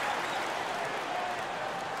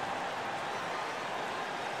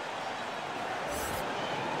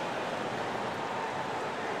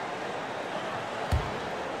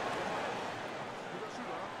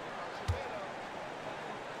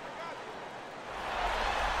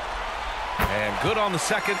 And good on the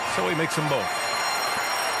second, so he makes them both.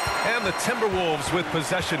 And the Timberwolves with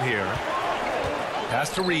possession here. Pass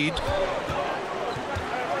to Reed.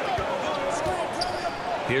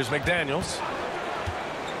 Here's McDaniels.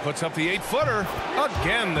 Puts up the 8-footer.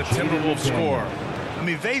 Again, the Timberwolves score. I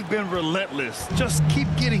mean, they've been relentless. Just keep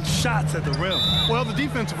getting shots at the rim. Well, the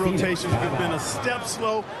defensive rotations have been a step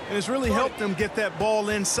slow, and it's really helped them get that ball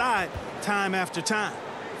inside time after time.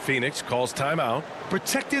 Phoenix calls timeout.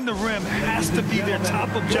 Protecting the rim has to be their top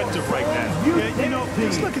objective right now. Yeah, you know,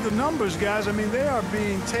 just look at the numbers, guys. I mean, they are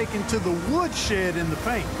being taken to the woodshed in the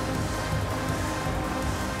paint.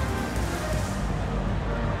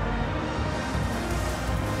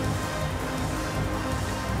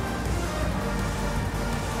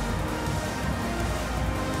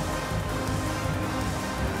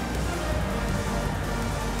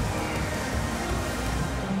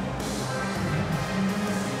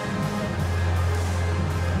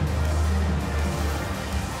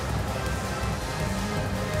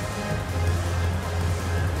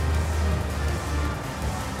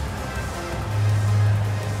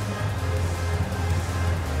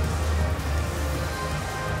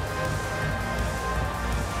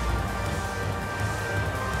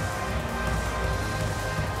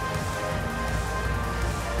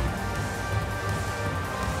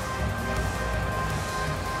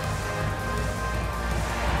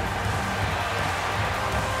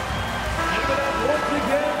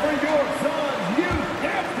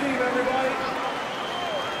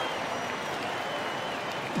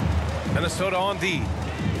 Minnesota on D.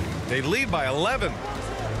 They lead by 11.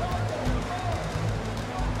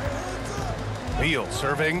 Beal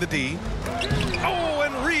surveying the D. Oh,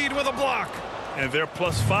 and Reed with a block. And they're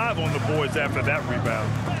 +5 on the boards after that rebound.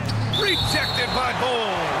 Rejected by Bull.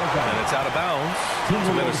 And it's out of bounds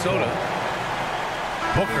to Minnesota.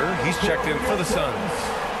 Booker, he's checked in for the Suns.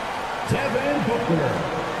 Devin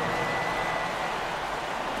Booker.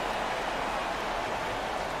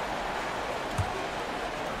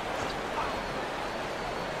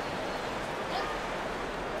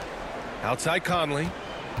 Outside Conley.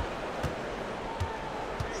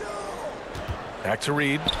 Back to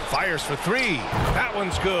Reed. Fires for three. That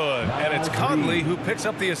one's good. And it's Conley who picks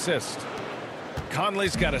up the assist.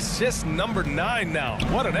 Conley's got assist number 9 now.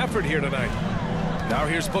 What an effort here tonight. Now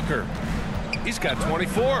here's Booker. He's got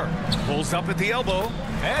 24. Pulls up at the elbow.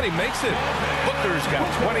 And he makes it. Booker's got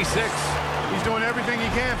 26. He's doing everything he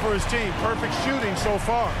can for his team. Perfect shooting so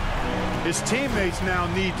far. His teammates now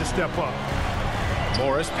need to step up.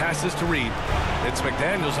 Morris passes to Reed. It's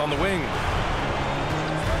McDaniels on the wing.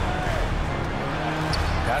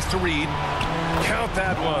 Pass to Reed. Count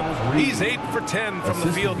that one. He's 8 for 10 from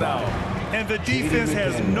the field now. And the defense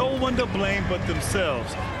has no one to blame but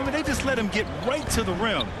themselves. I mean, they just let him get right to the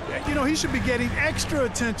rim. You know, he should be getting extra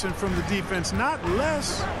attention from the defense, not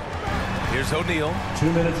less. Here's O'Neal.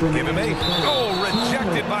 2 minutes remaining. Give him 8. Oh,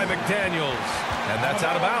 rejected by McDaniels. And that's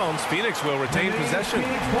out of bounds. Phoenix will retain possession.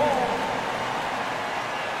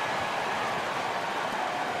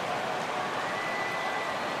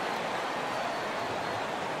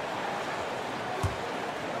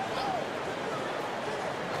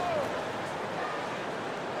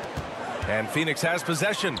 And Phoenix has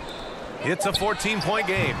possession. It's a 14-point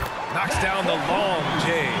game. Knocks down the long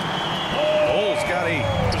J. Bull's got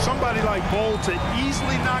 8. For somebody like Bull to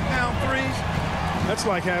easily knock down threes, that's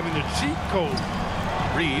like having a cheat code.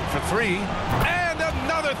 Reed for 3. And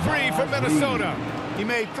another 3 from Minnesota. He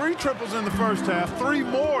made 3 triples in the first half, 3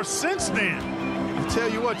 more since then. I tell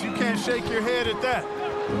you what, you can't shake your head at that.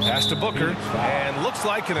 Pass to Booker, and looks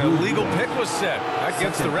like an illegal pick was set. That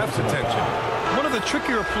gets the ref's attention. One of the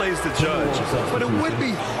trickier plays to judge, but it would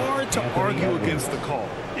be hard to argue against the call.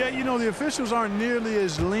 Yeah, you know, the officials aren't nearly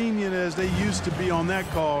as lenient as they used to be on that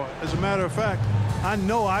call. As a matter of fact, I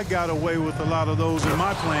know I got away with a lot of those in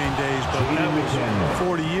my playing days, but that was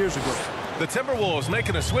 40 years ago. The Timberwolves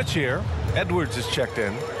making a switch here. Edwards is checked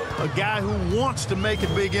in. A guy who wants to make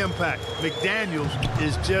a big impact. McDaniels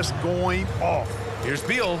is just going off. Here's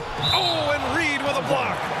Beal. Oh, and Reed with a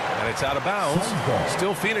block. And it's out of bounds.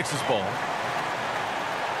 Still Phoenix's ball.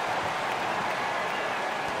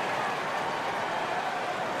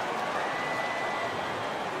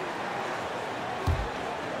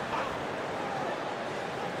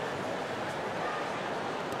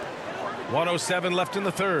 .107 left in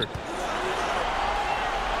the third.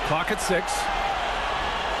 Clock at 6.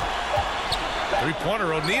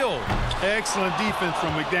 Three-pointer, O'Neal. Excellent defense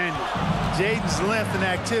from McDaniels. Jaden's length and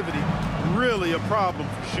activity, really a problem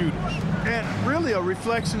for shooters. And really a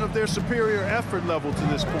reflection of their superior effort level to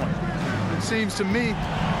this point. It seems to me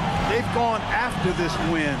they've gone after this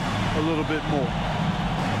win a little bit more.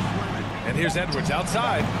 And here's Edwards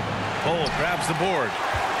outside. Bull grabs the board.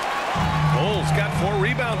 Bull's got 4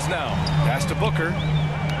 rebounds now. Pass to Booker.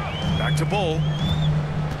 Back to Bull.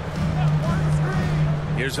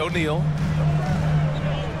 Here's O'Neal.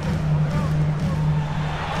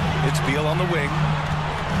 It's Beal on the wing.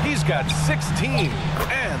 He's got 16.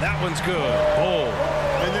 And that one's good. Bull.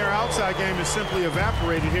 And their outside game is simply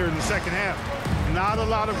evaporated here in the second half. Not a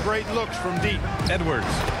lot of great looks from deep. Edwards.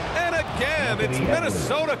 And again, it's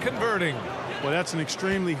Minnesota converting. Well, that's an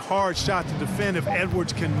extremely hard shot to defend if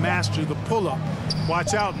Edwards can master the pull-up.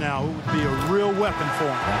 Watch out now. It would be a real weapon for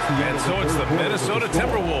him. And so it's the Minnesota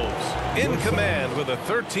Timberwolves in command with a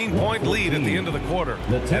 13-point lead at the end of the quarter.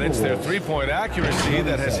 And it's their three-point accuracy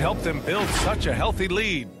that has helped them build such a healthy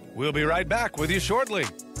lead. We'll be right back with you shortly.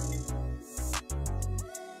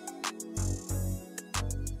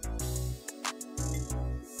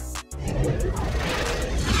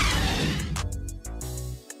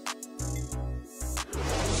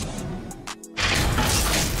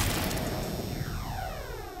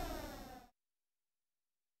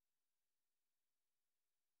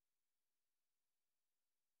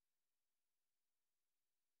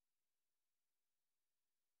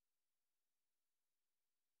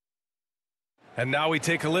 And now we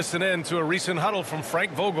take a listen in to a recent huddle from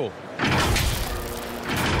Frank Vogel.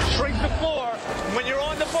 Shrink the floor. When you're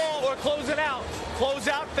on the ball or closing out, close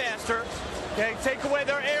out faster. okay? Take away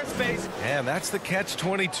their airspace. And that's the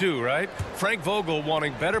catch-22, right? Frank Vogel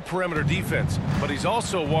wanting better perimeter defense, but he's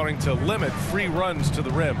also wanting to limit free runs to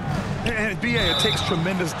the rim. And B.A., it takes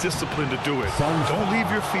tremendous discipline to do it. Don't leave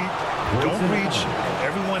your feet. Don't reach.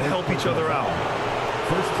 Everyone help each other out.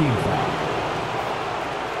 First team foul.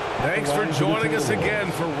 Thanks for joining us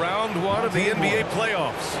again for round one of the NBA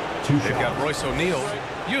playoffs. They've got Royce O'Neal.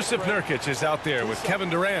 Yusuf Nurkic is out there with Kevin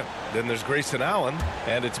Durant. Then there's Grayson Allen,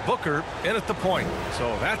 and it's Booker in at the point.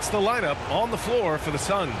 So that's the lineup on the floor for the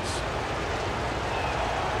Suns.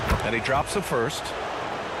 And he drops the first.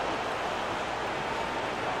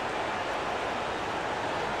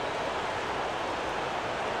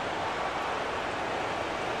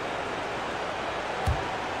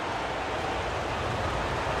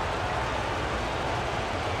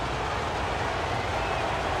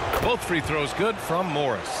 Both free throws good from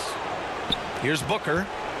Morris. Here's Booker.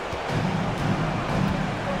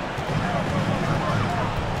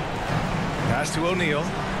 Pass to O'Neal.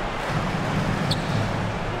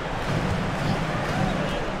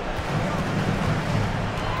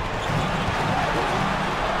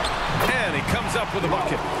 And he comes up with a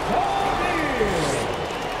bucket.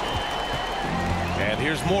 And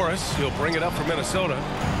here's Morris. He'll bring it up for Minnesota.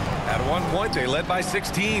 At one point, they led by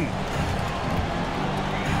 16.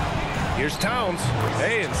 Here's Towns.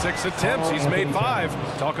 Hey, in 6 attempts, he's made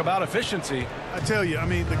 5. Talk about efficiency. I tell you, I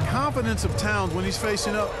mean, the confidence of Towns when he's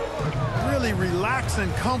facing up, really relaxed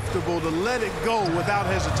and comfortable to let it go without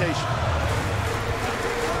hesitation.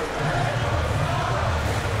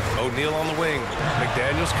 O'Neal on the wing.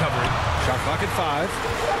 McDaniels covering. Shot clock at 5.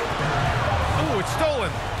 Oh, it's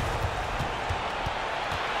stolen.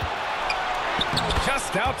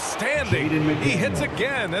 Just outstanding. He hits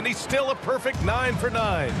again, and he's still a perfect 9 for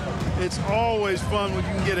 9. It's always fun when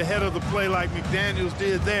you can get ahead of the play like McDaniels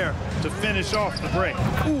did there to finish off the break.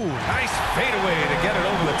 Ooh, nice fadeaway to get it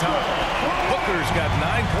over the top. Booker's got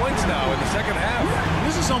 9 points now in the second half.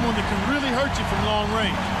 This is someone that can really hurt you from long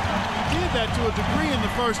range. He did that to a degree in the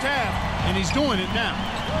first half, and he's doing it now.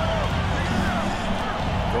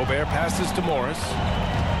 Gobert passes to Morris.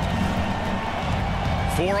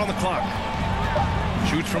 4 on the clock.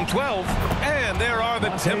 Shoots from 12, and there are the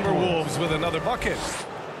Timberwolves with another bucket.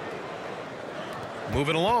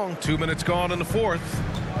 Moving along, 2 minutes gone in the fourth.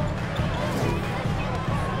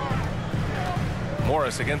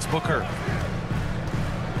 Morris against Booker.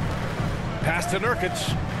 Pass to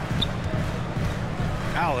Nurkic.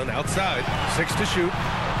 Allen outside, 6 to shoot.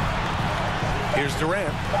 Here's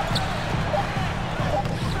Durant.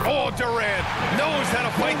 Oh, Durant knows how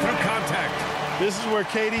to fight through contact. This is where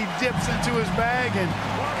KD dips into his bag and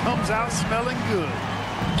comes out smelling good.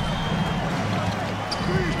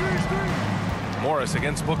 Morris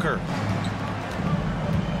against Booker.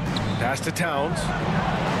 Pass to Towns.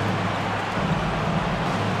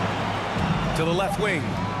 To the left wing.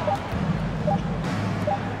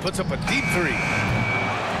 Puts up a deep 3.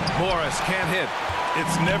 Morris can't hit.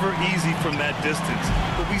 It's never easy from that distance,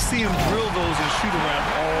 but we see him drill those and shoot around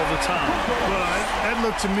all the time. Well, that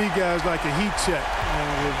looked to me, guys, like a heat check, and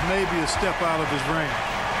with maybe a step out of his range.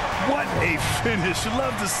 What a finish.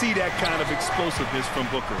 Love to see that kind of explosiveness from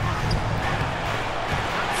Booker.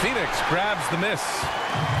 Phoenix grabs the miss.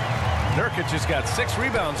 Nurkic has got 6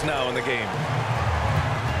 rebounds now in the game.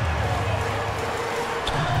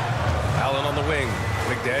 Allen on the wing.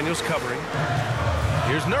 McDaniels covering.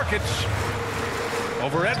 Here's Nurkic.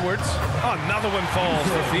 Over Edwards. Another one falls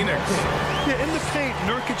for Phoenix. Yeah, in the paint,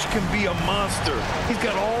 Nurkic can be a monster. He's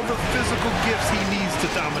got all the physical gifts he needs to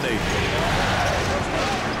dominate.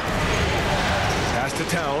 Pass to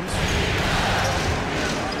Towns.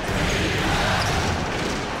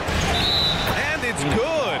 And it's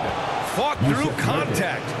good. Fought through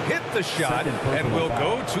contact. Hit the shot and will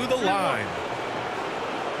go to the line.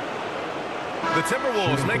 The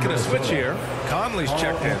Timberwolves making a switch here. Conley's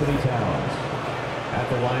checked in. At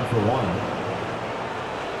the line for 1.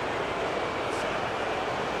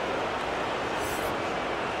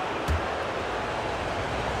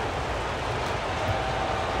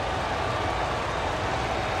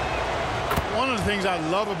 One of the things I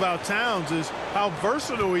love about Towns is how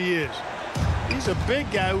versatile he is. He's a big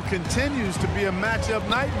guy who continues to be a matchup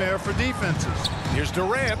nightmare for defenses. Here's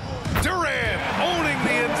Durant. Durant owning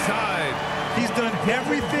the inside. He's done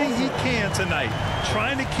everything he can tonight,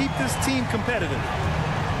 trying to keep this team competitive.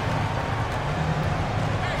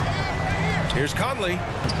 Here's Conley.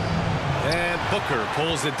 And Booker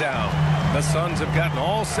pulls it down. The Suns have gotten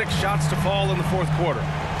all 6 shots to fall in the fourth quarter.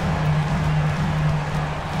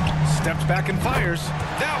 Steps back and fires.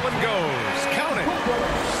 That one goes. Count it.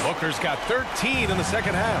 Booker's got 13 in the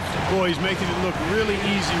second half. Boy, he's making it look really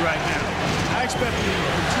easy right now. I expect him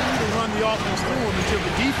to continue to run the offense through him until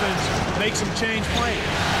the defense makes him change plans.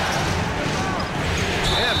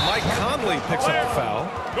 And Mike Conley picks up the foul.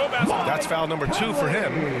 That's foul number 2 for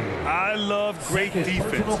him. I love great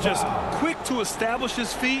defense. Just quick to establish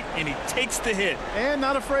his feet, and he takes the hit. And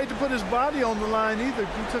not afraid to put his body on the line either.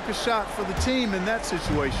 He took a shot for the team in that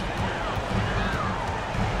situation.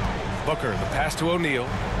 Booker, the pass to O'Neal.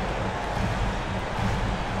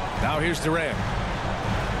 Now here's Durant.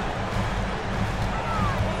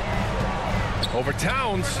 Over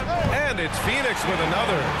Towns, and it's Phoenix with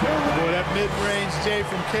another. Boy, that mid-range J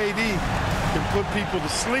from KD can put people to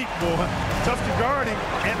sleep, boy. Tough to guard him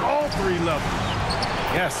at all 3 levels.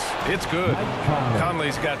 Yes, it's good.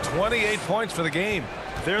 Conley's got 28 points for the game.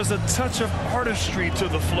 There's a touch of artistry to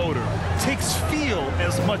the floater. Takes feel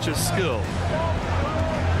as much as skill.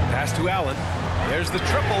 Pass to Allen. There's the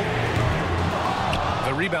triple.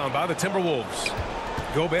 The rebound by the Timberwolves.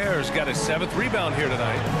 Gobert's got his 7th rebound here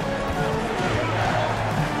tonight.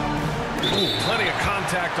 Ooh, plenty of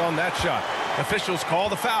contact on that shot. Officials call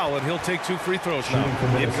the foul, and he'll take 2 free throws now.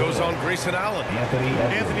 It goes on Grayson Allen.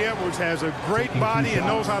 Anthony Edwards has a great body and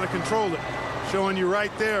knows how to control it. Showing you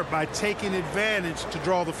right there by taking advantage to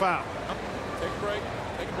draw the foul. Take a break.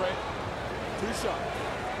 Take a break. 2 shots.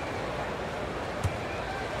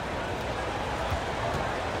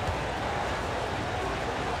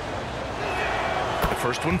 The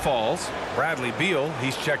first one falls. Bradley Beal,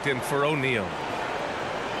 he's checked in for O'Neal.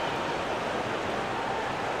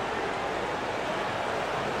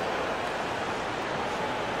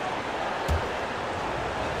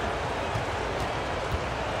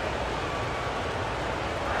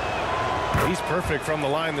 He's perfect from the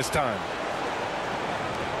line this time.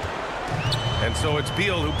 And so it's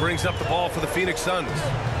Beal who brings up the ball for the Phoenix Suns.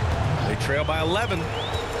 They trail by 11.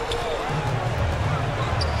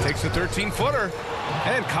 Takes a 13-footer,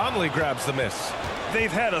 and Conley grabs the miss.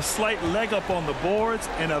 They've had a slight leg up on the boards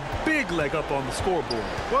and a big leg up on the scoreboard.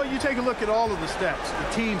 Well, you take a look at all of the stats,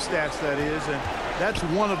 the team stats that is, and that's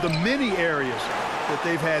one of the many areas that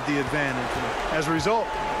they've had the advantage. And as a result,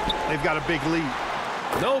 they've got a big lead.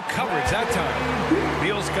 No coverage that time.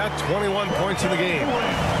 Beal's got 21 points in the game.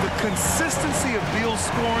 The consistency of Beal's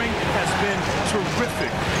scoring has been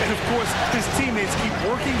terrific. And, of course, his teammates keep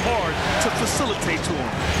working hard to facilitate to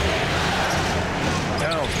him.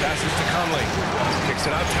 Towns passes to Conley. Kicks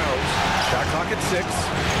it out Towns. Shot clock at 6.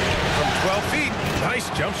 From 12 feet.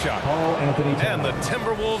 Nice jump shot. And the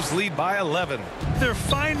Timberwolves lead by 11. They're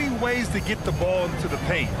finding ways to get the ball into the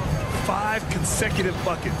paint. 5 consecutive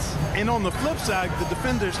buckets. And on the flip side, the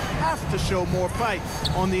defenders have to show more fight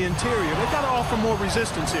on the interior. They've got to offer more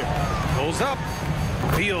resistance here. Goes up.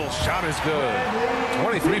 Beal's shot is good.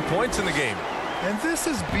 23 points in the game. And this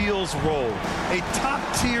is Beal's role. A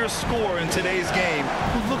top-tier scorer in today's game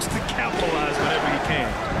who looks to capitalize whenever he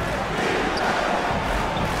can.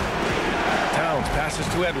 Towns passes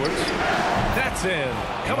to Edwards. That's in.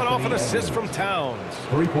 Coming off an assist from Towns.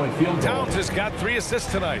 3-point field goal. Towns has got 3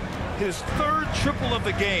 assists tonight. His 3rd triple of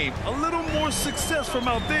the game. A little more success from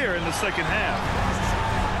out there in the second half.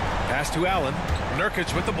 Pass to Allen.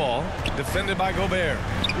 Nurkic with the ball. Defended by Gobert.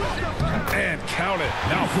 And count it.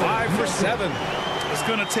 Now 5 for 7. It's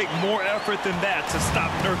going to take more effort than that to stop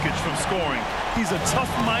Nurkic from scoring. He's a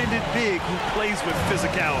tough-minded big who plays with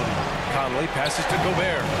physicality. Conley passes to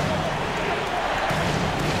Gobert.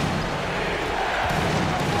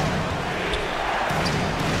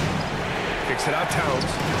 Kicks it out Towns.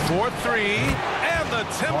 4-3. And the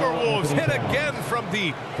Timberwolves hit again from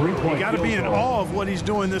deep. You got to be in awe of what he's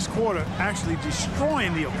doing this quarter, actually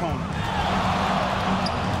destroying the opponent.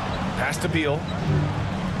 Pass to Beal.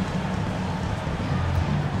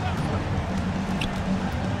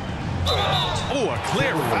 Oh, a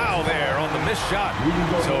clear foul there on the missed shot.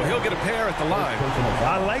 So he'll get a pair at the line.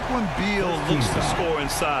 I like when Beal looks to score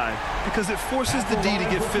inside because it forces the D to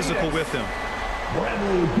get physical with him.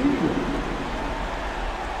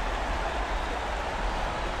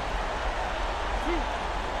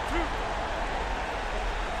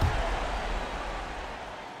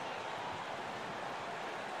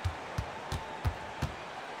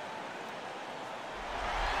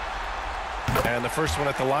 And the first one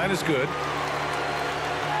at the line is good.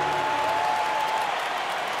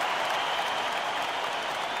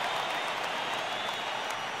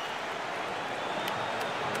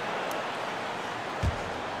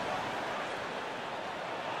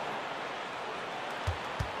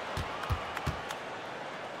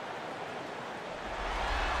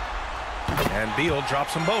 And Beal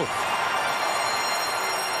drops them both.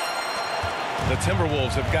 The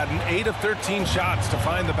Timberwolves have gotten 8 of 13 shots to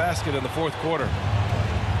find the basket in the fourth quarter.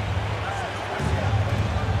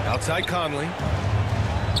 Outside Conley.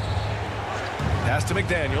 Pass to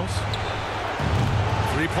McDaniels.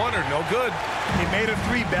 Three-pointer, no good. He made a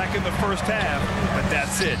 3 back in the first half, but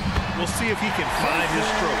that's it. We'll see if he can find his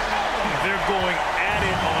stroke. They're going at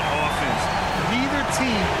it on offense. Neither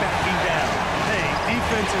team backing down. Hey,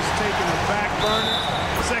 defense is taking a back burner,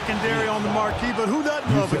 secondary on the marquee, but who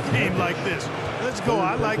doesn't love a game like this? Let's go.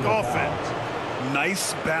 I like offense.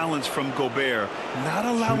 Nice balance from Gobert, not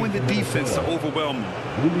allowing the defense to overwhelm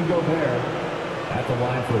him. Rudy Gobert at the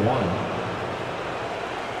line for one.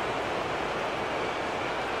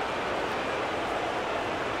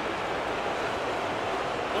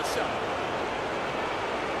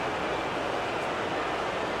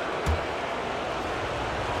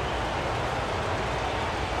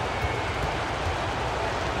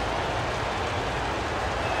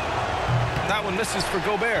 That one misses for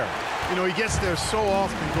Gobert. You know, he gets there so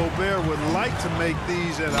often. Gobert would like to make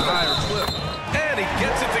these at a higher clip. And he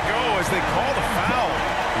gets it to go as they call the foul.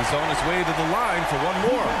 He's on his way to the line for one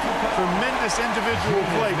more. Tremendous individual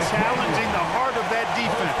play, challenging the heart of that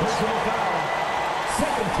defense.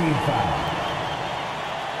 Second team foul.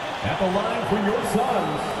 At the line for your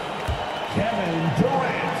Suns, Kevin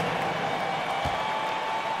Durant.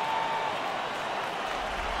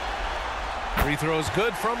 Free throws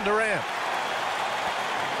good from Durant.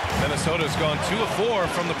 Minnesota's gone 2 of 4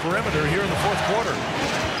 from the perimeter here in the fourth quarter.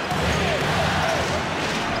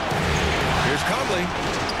 Here's Conley.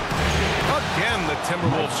 Again, the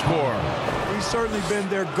Timberwolves score. He's certainly been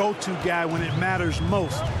their go-to guy when it matters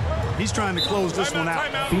most. He's trying to close this one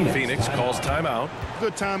out. Phoenix calls timeout.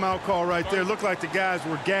 Good timeout call right there. Looked like the guys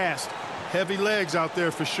were gassed. Heavy legs out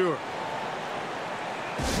there for sure.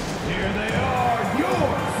 Here they are,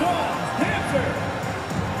 your Suns Dancers.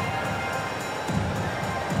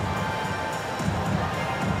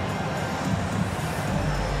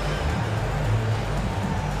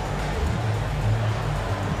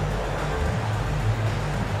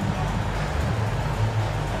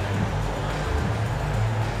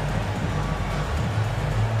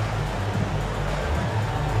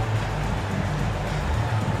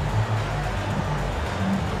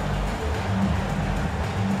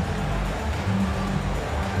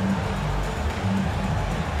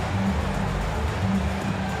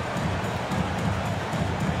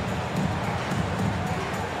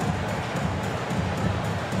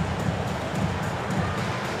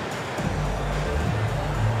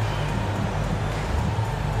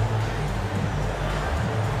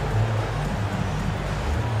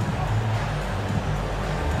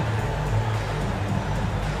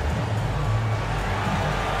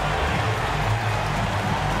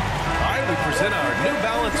 In our New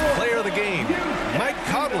Balance Player of the Game, Mike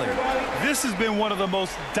Conley. This has been one of the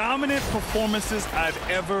most dominant performances I've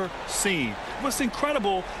ever seen. What's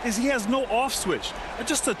incredible is he has no off switch,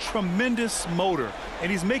 just a tremendous motor,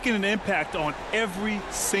 and he's making an impact on every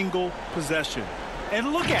single possession.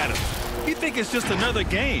 And look at him. He thinks it's just another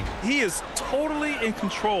game. He is totally in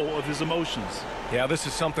control of his emotions. Yeah, this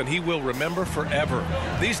is something he will remember forever.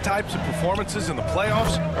 These types of performances in the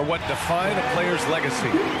playoffs are what define a player's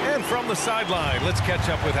legacy. And from the sideline, let's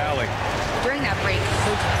catch up with Allie. During that break,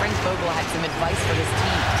 Coach Frank Vogel had some advice for his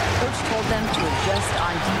team. Coach told them to adjust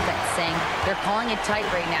on defense, saying they're calling it tight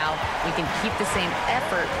right now. We can keep the same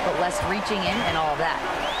effort, but less reaching in and all of that.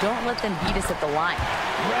 Don't let them beat us at the line.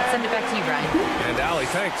 Send it back to you, Brian. And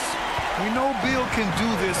Allie, thanks. We know Beal can do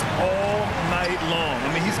this all night long.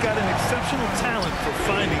 I mean, he's got an exceptional talent for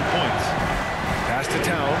finding points. Pass to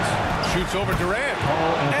Towns. Shoots over Durant.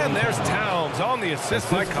 And there's Towns on the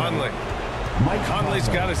assist by Conley.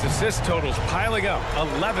 Conley's got his assist totals piling up.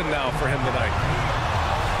 11 now for him tonight.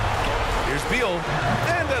 Here's Beal.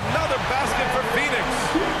 And another basket for Phoenix.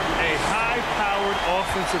 A high-powered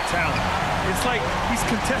offensive talent. It's like these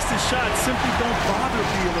contested shots simply don't bother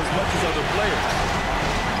Beal as much as other players.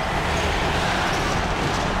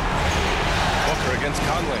 Against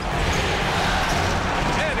Conley.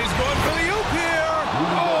 And he's going for the oop here.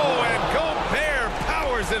 Oh, and Gobert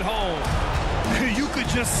powers it home. You could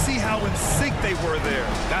just see how in sync they were there.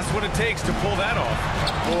 That's what it takes to pull that off.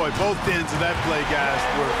 Boy, both ends of that play, guys,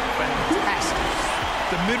 were fantastic.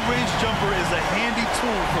 The mid-range jumper is a handy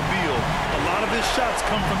tool for Beal. A lot of his shots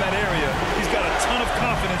come from that area. He's got a ton of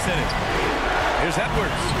confidence in it. Here's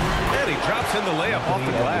Edwards. And he drops in the layup off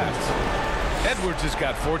the glass. Edwards has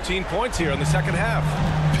got 14 points here in the second half.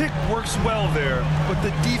 Pick works well there, but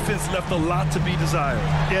the defense left a lot to be desired.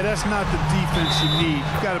 Yeah, that's not the defense you need.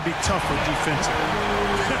 You've got to be tougher defensively.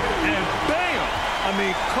 And bam! I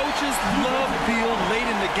mean, coaches love Beal late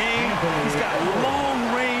in the game. He's got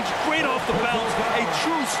long range, great off the bounce, a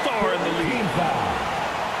true star in the league.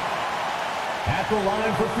 At the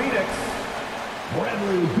line for Phoenix,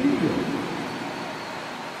 Bradley Beal.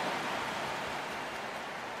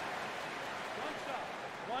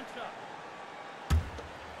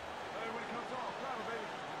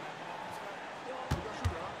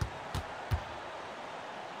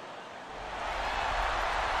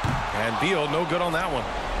 And Beal, no good on that one.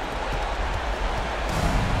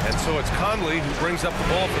 And so it's Conley who brings up the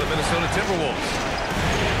ball for the Minnesota Timberwolves.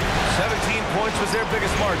 17 points was their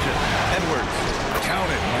biggest margin. Edwards, count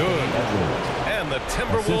it, good. And the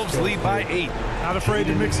Timberwolves lead by 8. Not afraid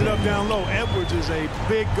to mix it up down low. Edwards is a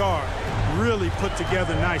big guard, really put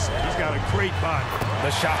together nicely. He's got a great body. The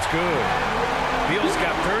shot's good. Beal's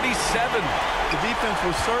got 37. The defense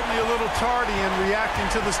was certainly a little tardy in reacting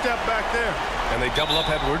to the step back there. And they double up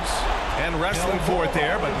Edwards. And wrestling for it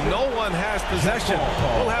there, but no one has possession.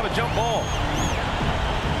 We'll have a jump ball.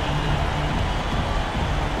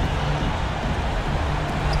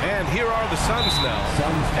 And here are the Suns now.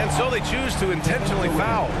 And so they choose to intentionally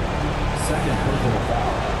foul. Second personal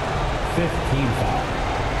foul. 15 foul.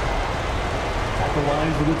 At the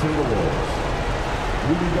line for the Timberwolves.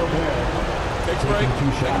 Rudy Gobert. Take a break.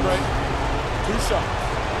 Take a break. 2 shots.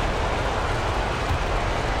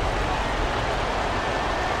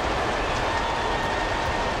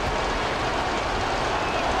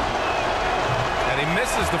 He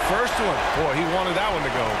misses the first one. Boy, he wanted that one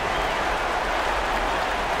to go.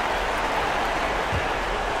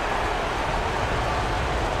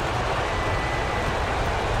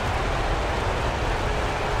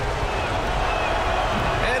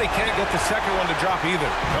 And he can't get the second one to drop either.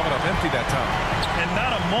 Coming up empty that time. And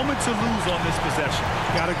not a moment to lose on this possession.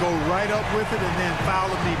 Got to go right up with it and then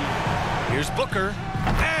foul immediately. Here's Booker.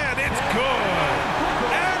 And it's good.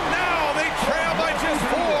 And now they trail by just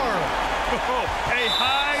 4. A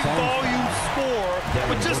high-volume score,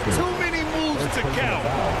 but just too many moves to count.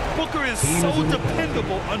 Booker is so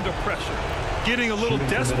dependable under pressure. Getting a little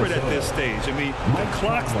desperate at this stage. I mean, the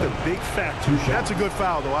clock's the big factor. That's a good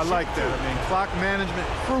foul, though. I like that. I mean, clock management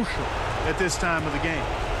crucial at this time of the game.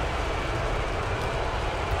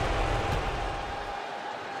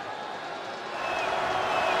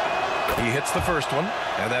 He hits the first one,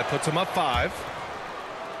 and that puts him up 5.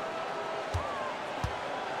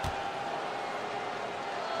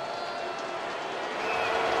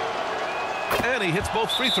 And he hits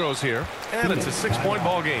both free throws here, and it's a 6-point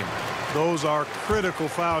ball game. Those are critical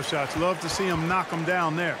foul shots. Love to see him knock them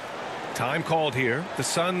down there. Time called here. The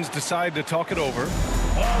Suns decide to talk it over.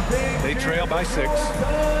 They trail by 6.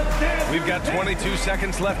 We've got 22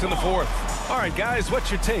 seconds left in the 4th. All right, guys, what's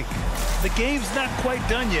your take? The game's not quite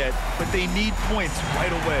done yet, but they need points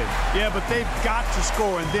right away. Yeah, but they've got to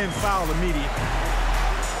score and then foul immediately.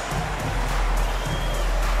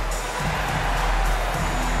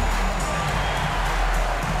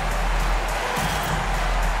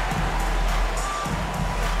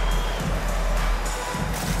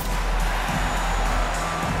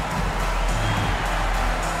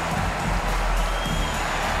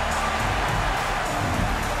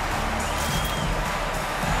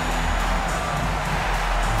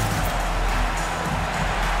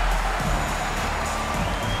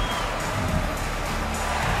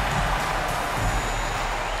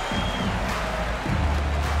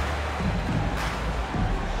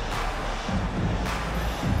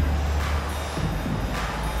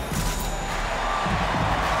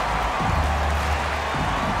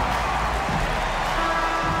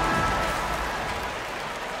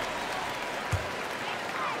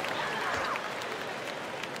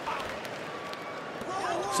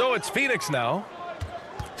 So it's Phoenix now.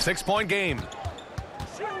 6-point game.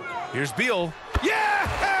 Here's Beal. Yes!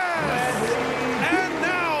 And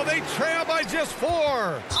now they trail by just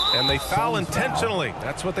 4. And they foul intentionally.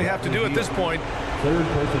 That's what they have to do at this point. Third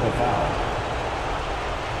personal foul.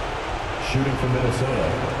 Shooting from Minnesota,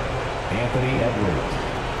 Anthony Edwards.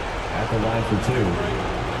 At the line for 2. 2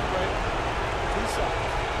 shots.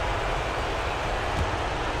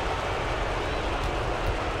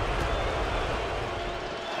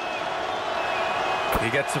 He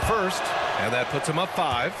gets the first, and that puts him up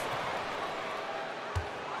 5.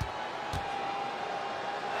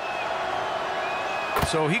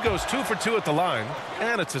 So he goes 2 for 2 at the line,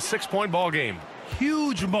 and it's a 6-point ball game.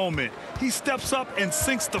 Huge moment. He steps up and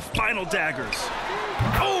sinks the final daggers.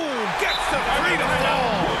 Oh, gets the freedom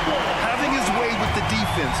ball. Having his way with the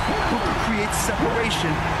defense, Booker creates separation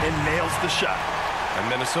and nails the shot. And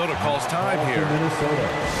Minnesota calls time here.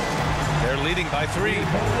 They're leading by 3.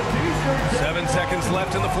 7 seconds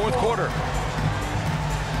left in the 4th quarter.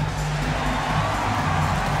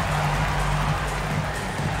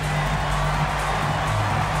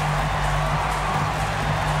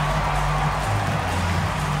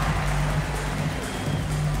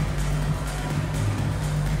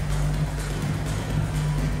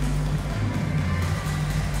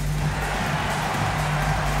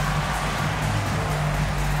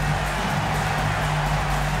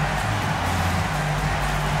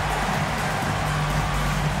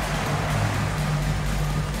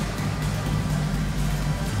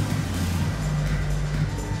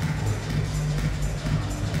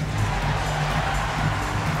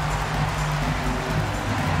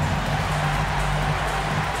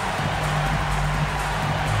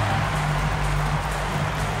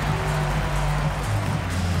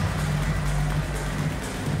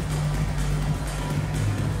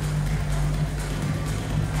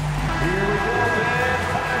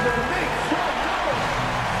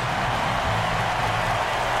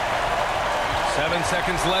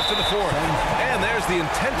 seconds left in the fourth. And there's the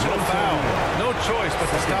intentional foul. No choice but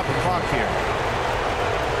to stop the clock here.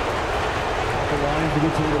 The line for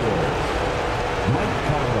the Timberwolves, Mike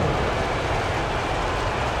Conley.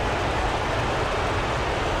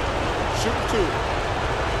 Shoot 2.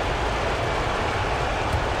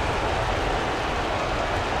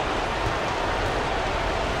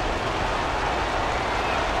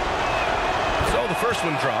 So the first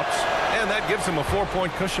one drops, and that gives him a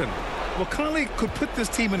 4-point cushion. Well, Conley could put this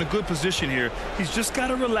team in a good position here. He's just got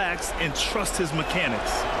to relax and trust his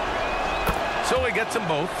mechanics. So he gets them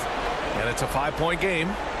both, and it's a 5-point game.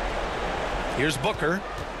 Here's Booker.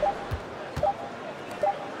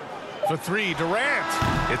 For 3, Durant.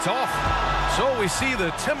 It's off. So we see the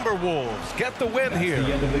Timberwolves get the win here.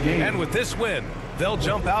 And with this win, they'll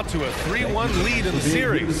jump out to a 3-1 lead in the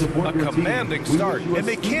series. A commanding start. And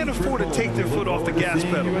they can't afford to take their foot off the gas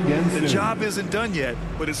pedal. The job isn't done yet,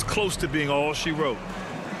 but it's close to being all she wrote.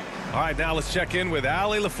 All right, now let's check in with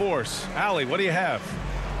Allie LaForce. Allie, what do you have?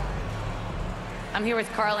 I'm here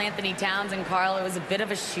with Karl Anthony Towns, and Karl, it was a bit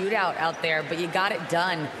of a shootout out there, but you got it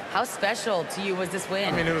done. How special to you was this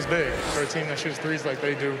win? I mean, it was big. For a team that shoots threes like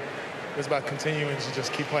they do, it's about continuing to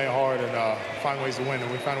just keep playing hard and find ways to win,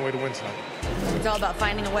 and we found a way to win tonight. It's all about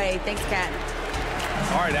finding a way. Thanks, Kat.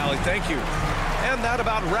 All right, Allie, thank you. And that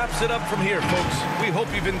about wraps it up from here, folks. We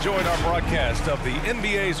hope you've enjoyed our broadcast of the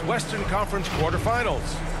NBA's Western Conference quarterfinals.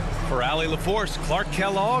 For Allie LaForce, Clark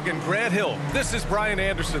Kellogg, and Grant Hill, this is Brian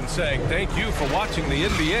Anderson saying thank you for watching the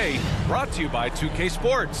NBA, brought to you by 2K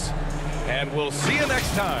Sports. And we'll see you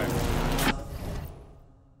next time.